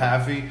super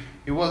heavy.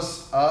 It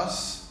was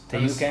us,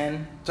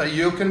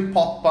 Tayukan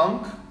pop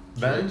punk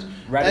band,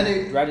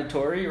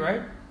 Radiatory,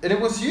 right? and it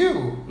was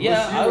you.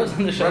 I was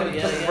on the show.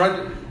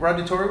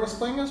 Radiatory was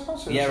playing as well.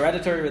 So Yeah,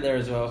 Radiatory were there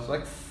as well. it's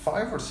like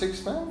 5 or 6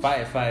 bands.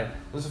 5.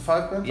 Was it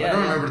 5 bands? Yeah, I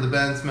don't yeah. remember the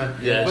bands, man.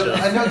 Yeah, but sure.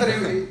 I know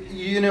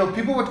that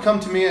people would come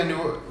to me, and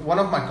one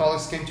of my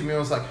colleagues came to me and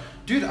was like,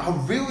 "Dude, I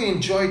really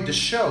enjoyed the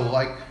show.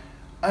 Like,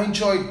 I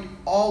enjoyed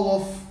all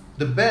of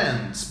the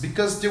bands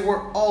because they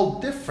were all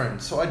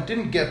different, so I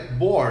didn't get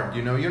bored.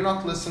 You're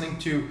not listening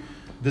to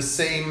the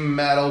same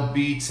metal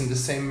beats and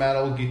the same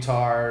metal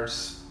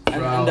guitars."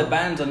 And the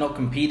bands are not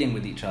competing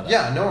with each other.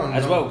 Yeah, no one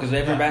as no, well, because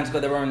every yeah. band's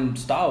got their own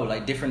style,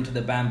 like different to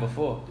the band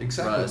before.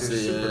 Exactly, Right, they're so,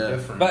 super yeah.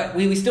 different. But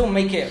we still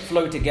make it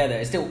flow together.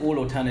 It's still all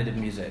alternative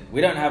music. We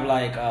don't have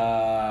like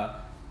a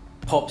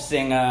pop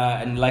singer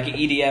and like an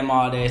EDM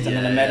artist and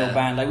then a metal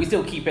band. Like we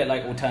still keep it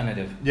like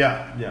alternative.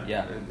 Yeah.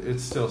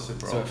 It's still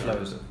super. So it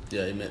flows.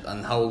 Yeah,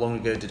 and how long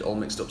ago did All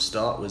Mixed Up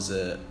start? Was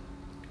it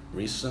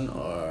recent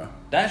or?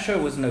 That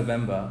show was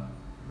November.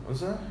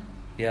 Was that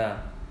Yeah.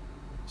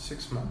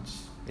 6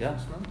 months? Yeah.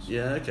 6 months.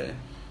 Yeah, okay.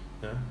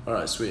 Yeah.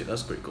 Alright, sweet,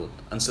 that's pretty cool.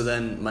 And so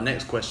then my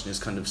next question is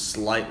kind of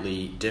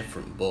slightly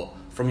different, but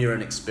from your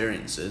own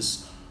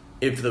experiences,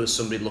 if there was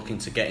somebody looking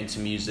to get into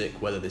music,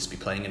 whether this be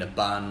playing in a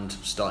band,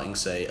 starting,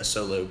 say, a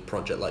solo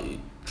project like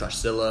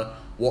Trashzilla,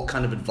 what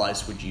kind of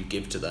advice would you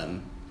give to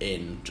them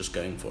in just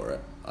going for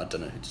it? I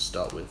don't know who to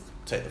start with.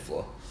 Take the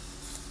floor.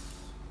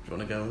 Do you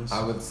want to go with this?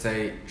 I would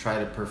say try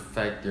to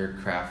perfect your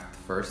craft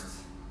first,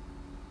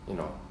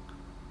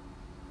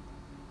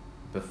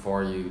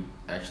 before you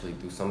actually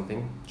do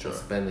something. Sure.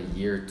 Spend a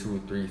year,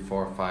 2, 3,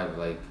 4, 5,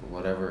 like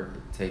whatever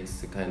it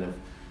takes to kind of,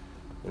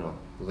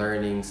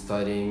 learning,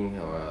 studying,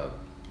 or,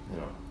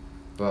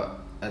 but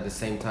at the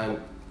same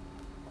time,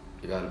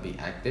 you gotta be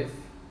active.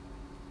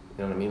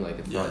 You know what I mean? Like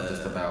it's not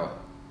just about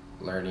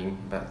learning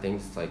about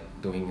things, it's like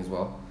doing as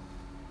well.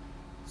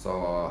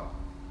 So,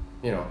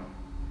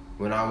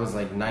 when I was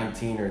like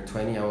 19 or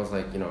 20, I was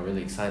like,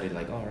 really excited,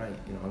 like, all right,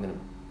 I'm gonna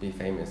be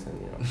famous and,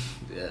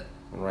 Yeah.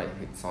 and write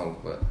hit songs,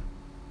 but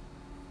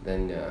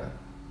then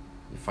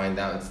you find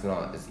out it's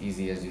not as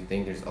easy as you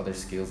think. There's other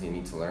skills you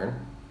need to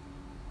learn.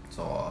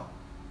 So,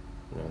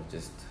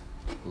 just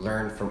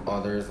learn from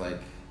others,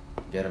 like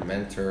get a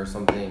mentor or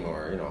something,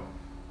 or you know,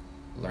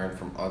 learn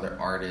from other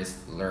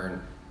artists,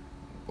 learn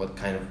what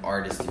kind of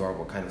artist you are,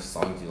 what kind of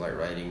songs you like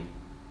writing.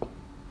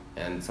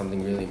 And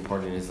something really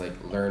important is like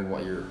learn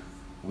what your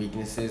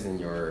weaknesses and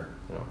your,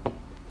 you know,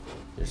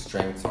 your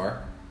strengths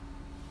are.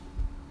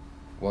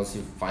 Once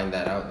you find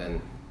that out,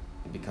 then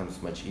it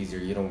becomes much easier.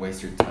 You don't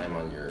waste your time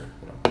on your,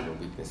 you know, your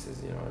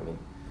weaknesses, you know what I mean?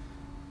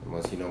 And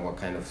once you know what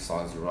kind of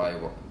songs you write,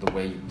 the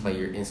way you play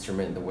your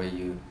instrument, once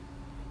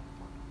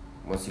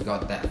you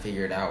got that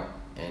figured out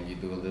and you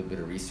do a little bit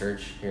of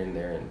research here and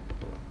there, and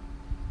you know,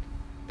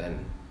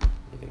 then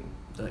you can...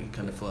 Then you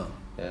kind of flow.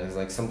 Yeah, it's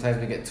like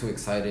sometimes we get too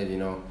excited, you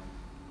know,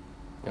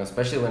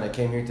 especially when I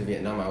came here to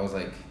Vietnam, I was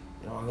like,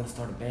 you know, I'm going to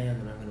start a band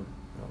and I'm going to,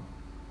 you know,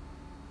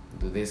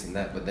 do this and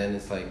that. But then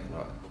it's like, you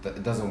know,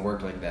 it doesn't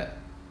work like that.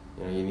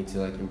 You know, you need to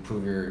like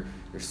improve your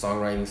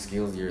songwriting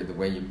skills, the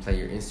way you play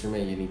your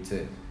instrument. You need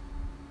to,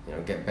 you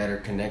know, get better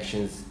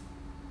connections.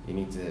 You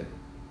need to,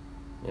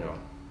 you know,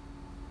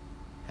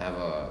 have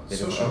a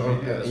bit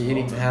you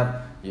need to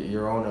have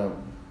your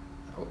own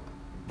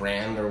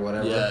brand or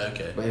whatever. Yeah,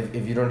 okay. But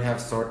if you don't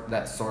have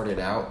that sorted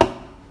out,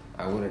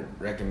 I wouldn't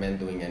recommend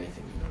doing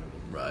anything. You know what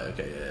I mean? Right.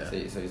 Okay. Yeah.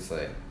 So it's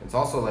like, it's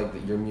also like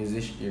your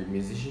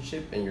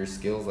musicianship and your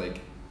skills.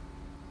 Like,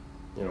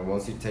 you know,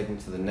 once you take them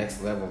to the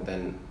next level,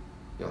 then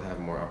you'll have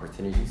more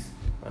opportunities.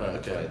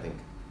 That's what I think.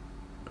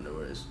 No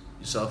worries.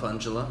 Yourself,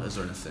 Angela, is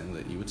there anything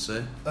that you would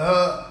say?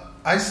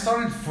 I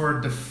started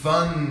for the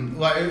fun.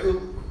 Like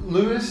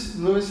Lewis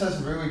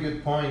has a really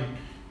good point,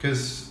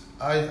 because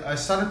I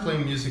started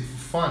playing music for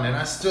fun, and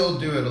I still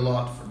do it a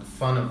lot for the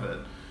fun of it.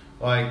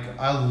 Like,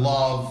 I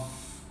love,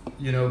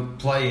 you know,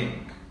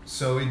 playing.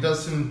 So it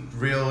doesn't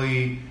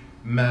really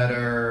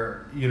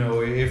matter, you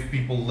know, if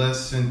people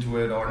listen to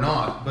it or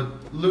not.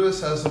 But Lewis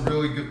has a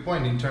really good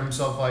point in terms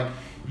of like,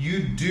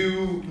 you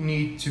do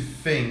need to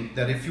think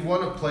that if you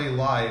want to play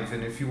live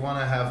and if you want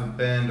to have a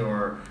band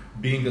or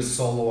being a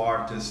solo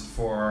artist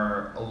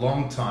for a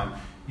long time,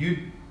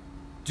 you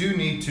do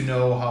need to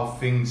know how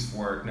things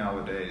work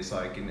nowadays.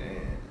 Like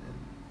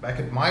back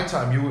at my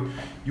time,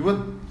 you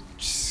would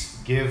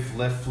just give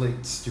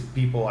leaflets to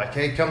people like,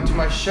 hey, come to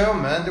my show,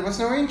 man. There was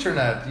no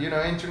internet, you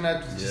know,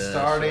 internet was just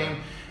starting. Sure.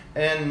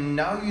 And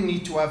now you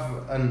need to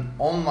have an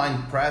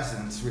online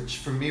presence, which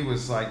for me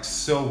was like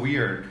so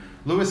weird.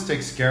 Lewis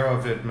takes care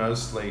of it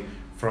mostly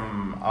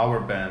from our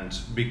band,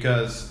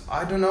 because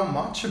I don't know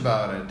much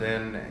about it,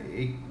 and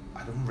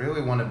I don't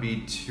really want to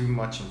be too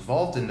much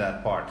involved in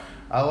that part.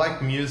 I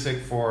like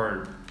music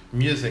for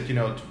music, you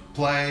know, to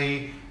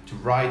play, to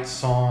write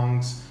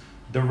songs.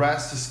 The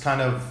rest is kind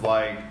of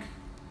like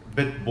a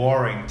bit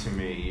boring to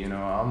me, you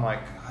know. I'm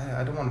like,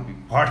 I don't want to be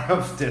part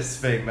of this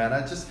thing, man.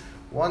 I just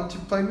want to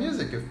play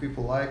music. If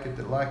people like it,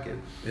 they like it.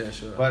 Yeah,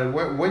 sure. But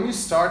when you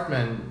start,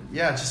 man,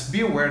 yeah, just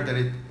be aware that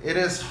it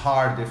is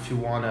hard if you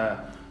want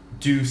to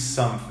do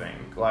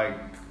something. Like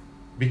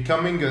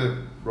becoming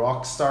a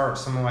rock star or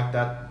something like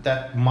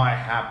that might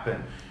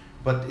happen.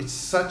 But it's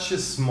such a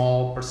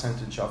small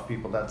percentage of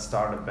people that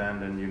start a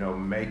band and, you know,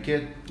 make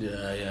it.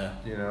 Yeah.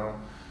 You know,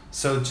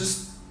 so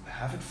just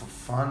have it for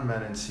fun,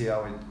 man, and see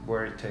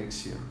where it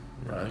takes you.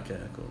 Right, okay,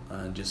 cool.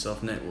 And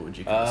yourself, Nick, what would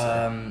you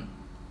say?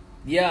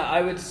 Yeah,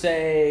 I would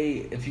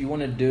say if you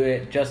want to do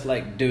it, just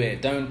like do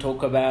it. Don't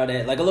talk about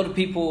it. Like a lot of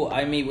people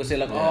I meet will say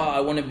like, oh, I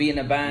want to be in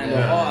a band, or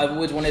oh, I've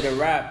always wanted to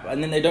rap,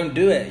 and then they don't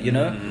do it, you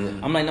know?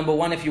 Mm-hmm. I'm like, number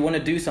one, if you want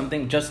to do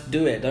something, just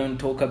do it. Don't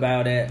talk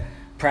about it.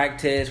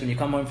 Practice. When you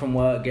come home from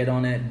work, get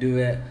on it, do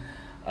it.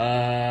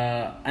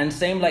 And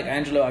same like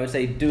Angelo, I would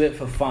say do it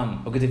for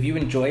fun, because if you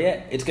enjoy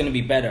it, it's going to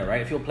be better, right?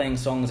 If you're playing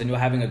songs and you're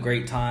having a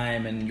great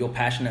time and you're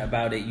passionate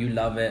about it, you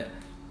love it,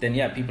 then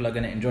yeah, people are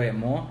going to enjoy it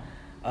more.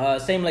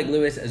 Same like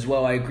Lewis as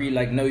well. I agree,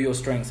 like know your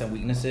strengths and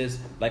weaknesses.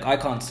 Like I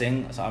can't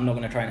sing, so I'm not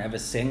going to try and ever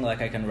sing.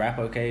 Like I can rap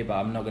okay, but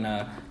I'm not going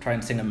to try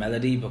and sing a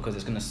melody because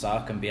it's going to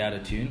suck and be out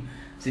of tune.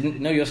 So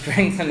know your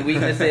strengths and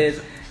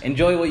weaknesses,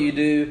 enjoy what you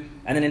do.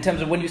 And then in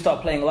terms of when you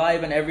start playing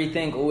live and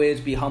everything,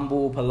 always be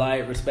humble,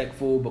 polite,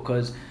 respectful,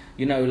 because,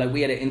 you know, like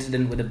we had an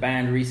incident with a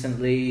band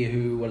recently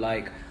who were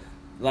like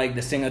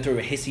the singer threw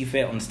a hissy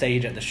fit on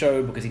stage at the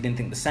show because he didn't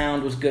think the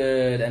sound was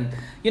good, and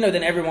you know,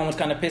 then everyone was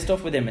kind of pissed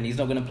off with him and he's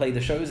not going to play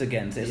the shows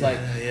again. So it's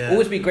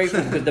always be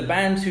grateful because the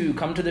bands who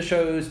come to the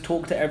shows,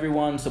 talk to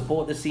everyone,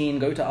 support the scene,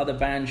 go to other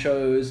band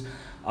shows,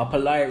 are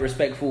polite,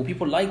 respectful.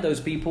 People like those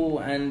people,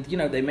 and you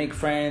know, they make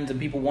friends and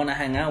people want to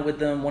hang out with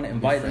them, want to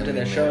invite them to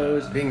their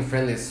shows. Being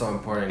friendly is so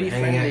important.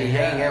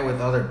 Hanging out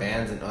with other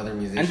bands and other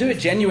musicians. And do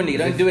it genuinely.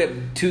 Don't do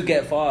it to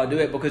get far. Do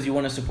it because you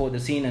want to support the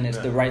scene and it's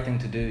the right thing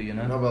to do, you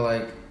know? No, but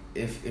like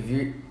if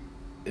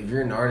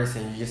you're an artist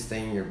and you just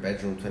stay in your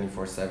bedroom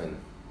 24/7,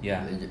 you're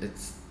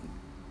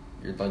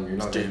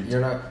done.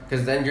 You're not,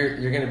 because then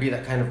you're gonna be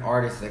that kind of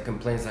artist that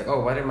complains like,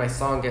 oh, why did my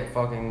song get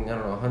fucking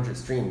 100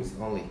 streams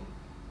only?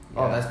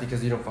 Oh, that's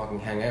because you don't fucking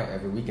hang out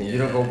every weekend. You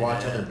don't go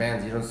watch other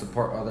bands. You don't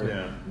support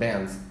other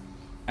bands.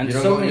 And you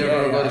don't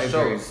go to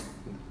shows.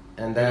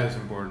 And that is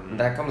important.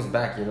 That comes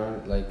back, you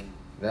know, like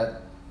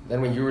that.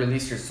 Then when you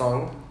release your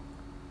song,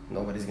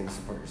 nobody's gonna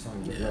support your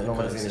song.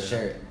 Nobody's gonna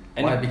share it.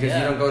 Why? Because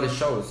you don't go to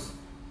shows.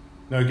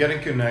 No,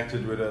 getting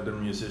connected with other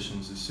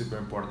musicians is super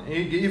important.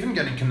 Even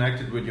getting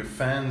connected with your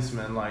fans,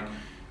 man. Like,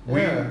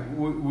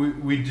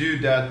 we do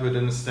that with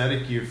an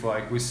Aesthetic Youth.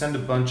 Like, we send a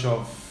bunch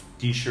of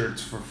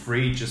T-shirts for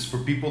free just for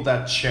people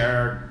that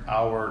shared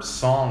our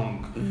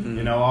song. Mm-hmm.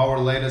 You know, our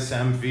latest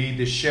MV.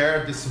 They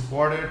shared, they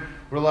supported.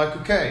 We're like,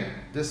 okay,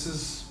 this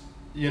is,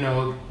 you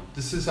know,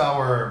 this is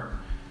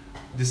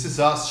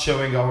us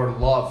showing our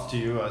love to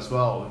you as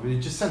well. We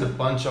just sent a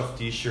bunch of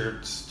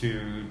T-shirts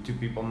to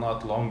people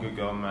not long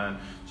ago, man,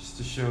 just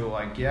to show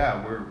like,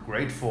 yeah, we're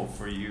grateful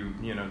for you,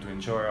 you know, to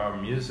enjoy our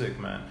music,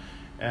 man.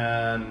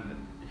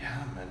 And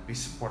yeah, man, be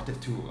supportive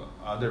to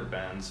other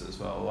bands as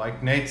well.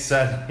 Like Nate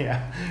said,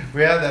 yeah,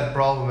 we had that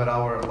problem at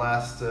our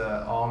last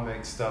All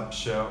Mixed Up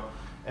show.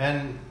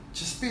 And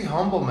just be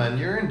humble, man.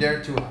 You're in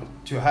there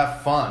to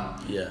have fun.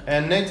 Yeah.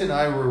 And Nate and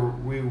I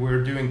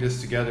were doing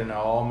this together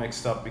now, All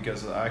Mixed Up,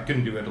 because I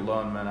couldn't do it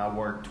alone, man. I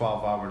work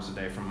 12 hours a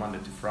day from Monday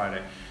to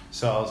Friday.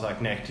 So I was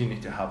like, Nate, you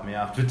need to help me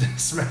out with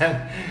this,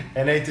 man.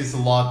 And Nate is a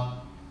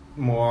lot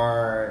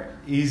more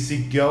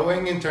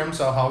easygoing in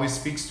terms of how he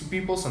speaks to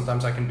people.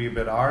 Sometimes I can be a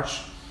bit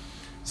harsh.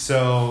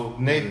 So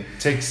Nate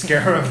takes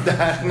care of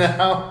that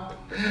now.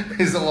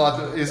 He's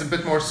a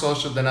bit more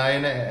social than I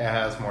am, and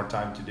has more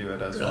time to do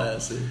it as well. I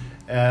see.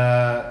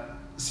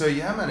 So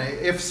yeah, man,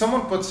 if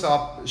someone puts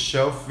up a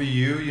show for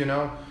you, you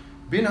know,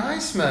 be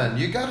nice, man.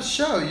 You got a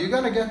show, you're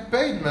gonna get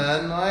paid,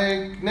 man.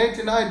 Like Nate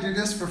and I do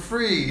this for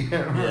free.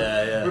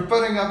 We're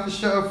putting up a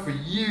show for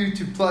you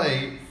to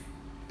play,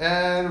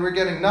 and we're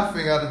getting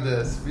nothing out of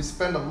this. We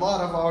spend a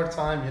lot of our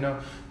time, you know,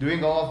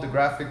 doing all of the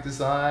graphic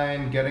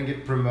design, getting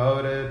it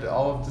promoted,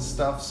 all of the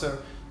stuff. So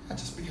yeah,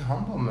 just be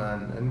humble,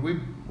 man. And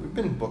we've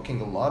been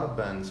booking a lot of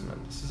bands, man.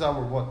 This is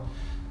our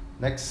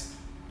next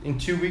in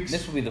 2 weeks.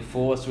 This will be the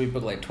fourth. So we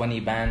booked like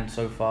 20 bands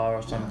so far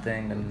or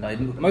something, and like,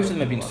 most of them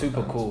have been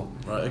super cool.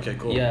 Right. Okay.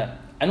 Cool. Yeah.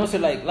 And also,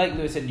 like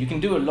Lewis said, you can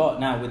do a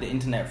lot now with the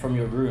internet from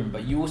your room.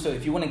 But you also,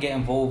 if you want to get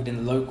involved in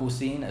the local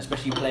scene,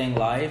 especially playing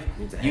live,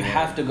 you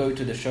have to go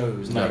to the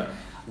shows. Like,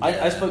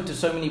 I spoke to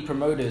so many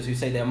promoters who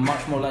say they're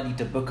much more likely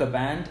to book a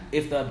band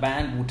if the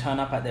band will turn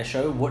up at their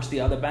show, watch the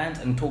other bands,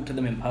 and talk to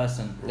them in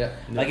person. Yeah.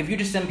 Like, if you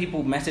just send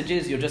people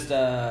messages, you're just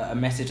a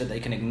message that they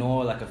can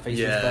ignore, like a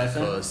faceless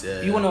person. Of course,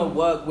 if you want to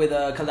work with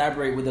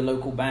collaborate with a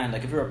local band,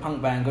 like if you're a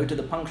punk band, go to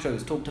the punk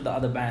shows, talk to the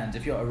other bands.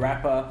 If you're a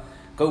rapper,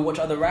 go watch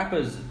other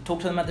rappers, talk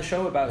to them at the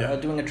show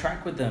about doing a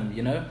track with them,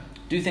 you know?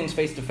 Do things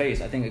face to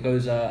face. I think it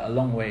goes a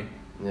long way.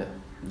 Yeah.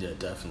 Yeah,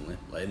 definitely.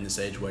 Like in this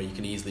age where you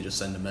can easily just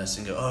send a message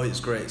and go, "Oh, it's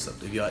great."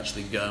 Except if you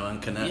actually go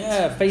and connect.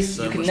 Yeah,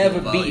 you can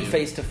never beat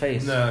face to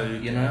face. No,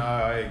 you know.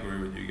 I agree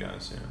with you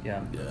guys.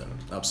 Yeah,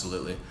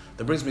 absolutely.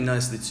 That brings me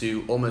nicely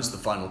to almost the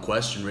final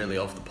question, really,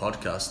 of the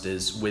podcast.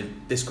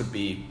 This could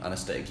be an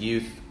Aesthetic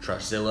Youth,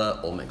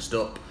 Trashzilla, All Mixed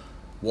Up.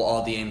 What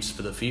are the aims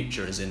for the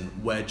future? As in,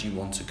 where do you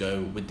want to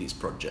go with these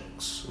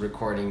projects?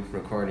 Recording, and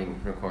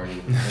recording.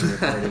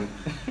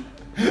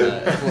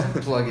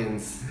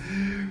 Plugins.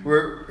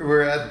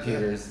 We're at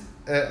computers.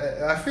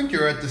 I think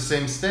you're at the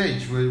same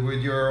stage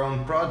with your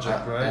own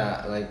project, right?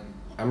 Yeah, like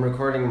I'm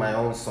recording my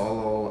own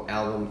solo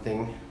album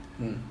thing.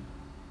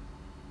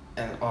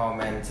 And oh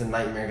man, it's a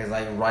nightmare because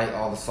I write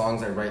all the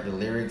songs, I write the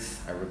lyrics,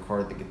 I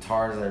record the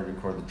guitars, I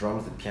record the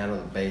drums, the piano,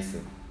 the bass,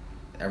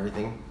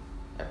 everything.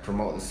 I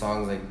promote the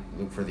songs, I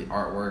look for the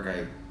artwork,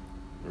 I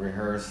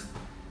rehearse,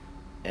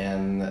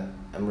 and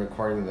I'm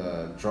recording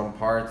the drum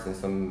parts and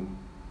some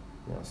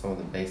of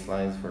the bass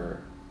lines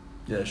for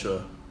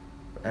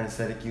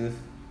Aesthetic Youth.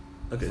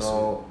 Okay.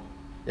 So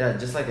yeah,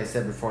 just like I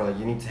said before, like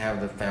you need to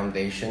have the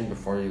foundation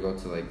before you go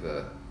to like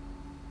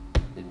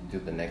you do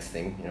the next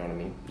thing. You know what I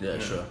mean? Yeah,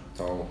 sure.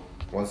 So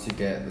once you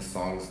get the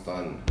songs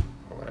done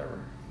or whatever,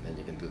 then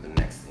you can do the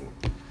next thing.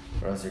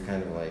 Or else you're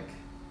kind of like,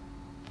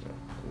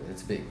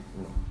 it's big.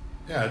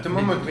 Yeah, at the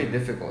moment, it's a bit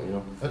difficult,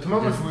 At the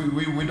moment,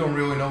 we don't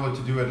really know what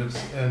to do at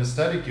an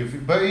Aesthetic Youth,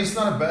 but it's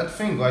not a bad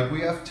thing. Like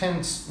we have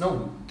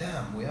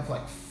we have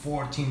like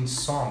 14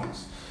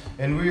 songs,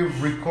 and we're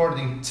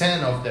recording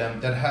 10 of them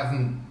that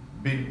haven't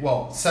been.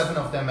 7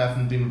 of them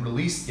haven't been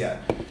released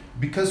yet,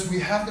 because we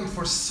have them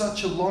for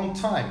such a long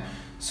time.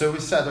 So we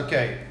said,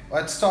 okay,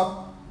 let's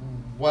stop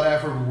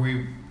whatever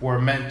we were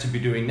meant to be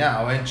doing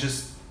now and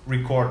just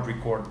record.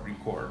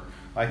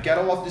 Like get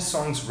all of these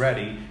songs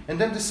ready and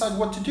then decide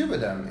what to do with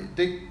them.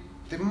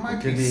 They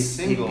might be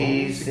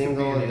singles,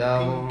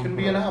 album, can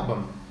be an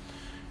album.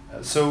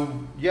 So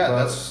yeah,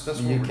 but that's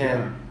what you we're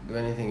can't doing. do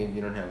anything if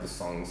you don't have the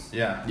songs.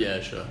 Yeah,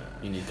 sure.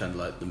 You need kind of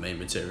like the main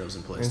materials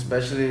in place.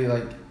 Especially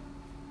like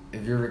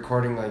if you're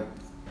recording like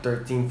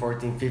 13,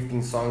 14,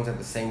 15 songs at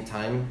the same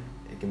time,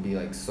 it can be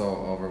like so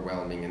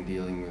overwhelming, and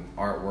dealing with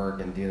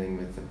artwork and dealing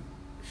with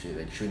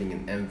like shooting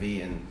an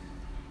MV and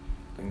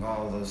doing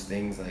all of those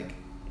things like.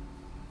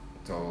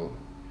 So,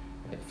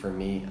 like for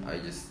me, I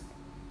just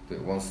do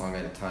it one song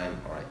at a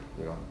time. All right,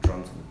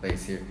 drums and the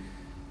bass here.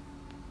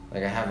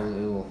 Like I have a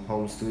little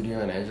home studio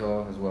in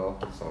Angelo as well,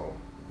 so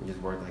we just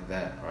work like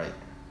that. All right,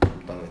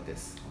 I'm done with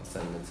this. I'll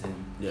send it to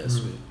him. Yeah,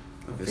 sweet.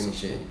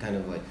 Finish it. Kind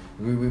of like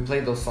we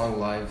played those songs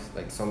live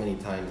like so many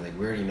times. Like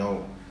we already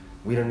know,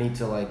 we don't need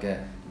to like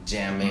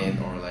jam it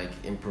or like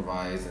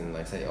improvise and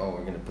like say, oh,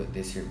 we're gonna put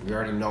this here. We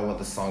already know what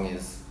the song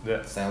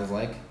sounds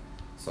like,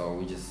 so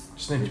we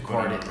just need to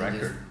put it on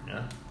record.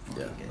 Yeah,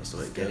 that's the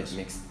way it get goes. it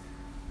mixed.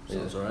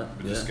 Sounds alright.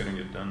 We're just getting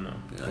it done now.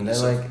 Yeah, and then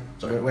like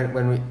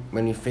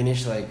when we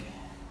finish, like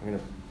we're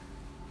gonna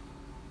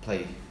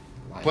play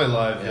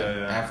live.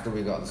 Yeah. After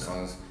we got the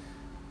songs,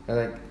 and,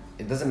 like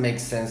it doesn't make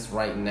sense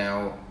right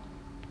now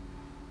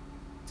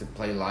to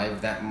play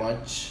live that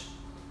much,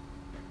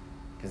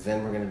 because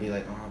then we're gonna be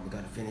like, oh, we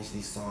gotta finish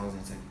these songs,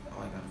 and it's like,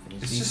 oh, I gotta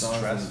finish these songs.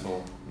 It's just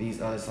stressful.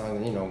 These other songs,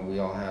 and you know, we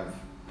all have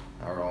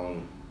our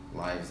own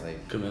lives, like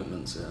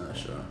commitments. Yeah,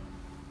 sure.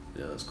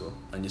 Yeah, that's cool.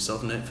 And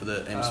yourself, Nick, for the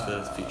aims for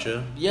the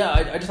future? Yeah,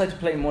 I just like to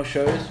play more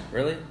shows,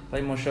 really.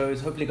 Play more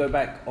shows. Hopefully go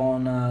back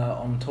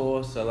on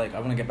tour. So, like, I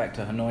want to get back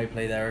to Hanoi,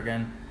 play there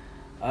again.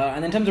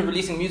 And in terms of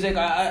releasing music,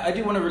 I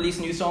do want to release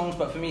new songs,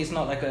 but for me it's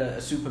not like a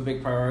super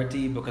big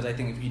priority, because I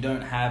think if you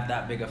don't have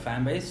that big a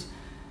fan base,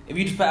 if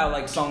you just put out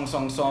like songs,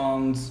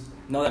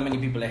 not that many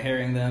people are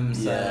hearing them.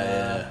 So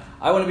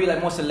I want to be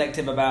like more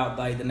selective about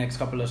like the next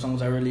couple of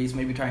songs I release,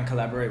 maybe try and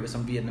collaborate with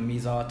some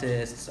Vietnamese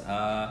artists.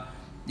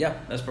 Yeah,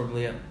 that's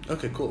probably it.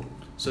 Okay, cool.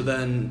 So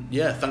then,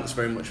 yeah, thanks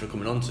very much for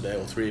coming on today,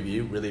 all three of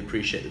you. Really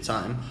appreciate the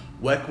time.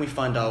 Where can we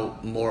find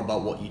out more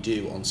about what you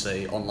do on,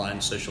 say, online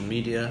social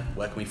media?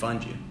 Where can we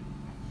find you?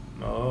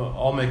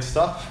 All Mixed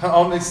Up.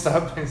 All Mixed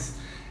Up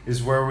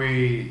is where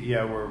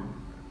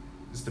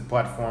is the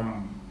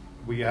platform.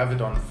 We have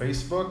it on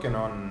Facebook and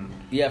on...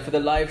 Yeah, for the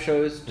live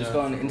shows, just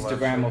go on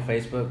Instagram or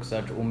Facebook,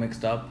 search All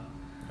Mixed Up.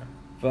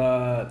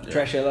 For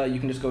Trashella, you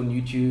can just go on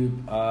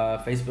YouTube,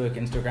 Facebook,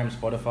 Instagram,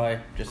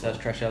 Spotify. Just search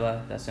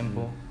Trashella. That's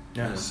simple.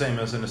 Yeah, same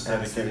as an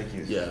aesthetic.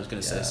 Yeah, I was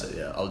going to say so.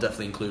 Yeah, I'll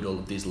definitely include all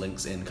of these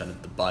links in kind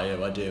of the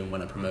bio I do and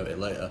when I promote it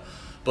later.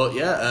 But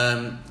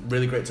yeah,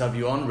 really great to have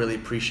you on. Really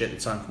appreciate the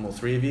time from all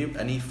three of you.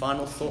 Any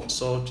final thoughts,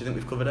 or do you think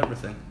we've covered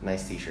everything?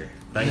 Nice t-shirt.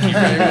 Thank you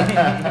very much.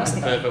 That's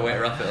the perfect way to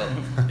wrap it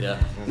up.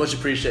 Yeah, much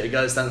appreciated,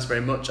 guys. Thanks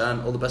very much,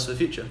 and all the best for the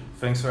future.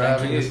 Thanks for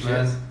having us,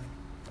 man.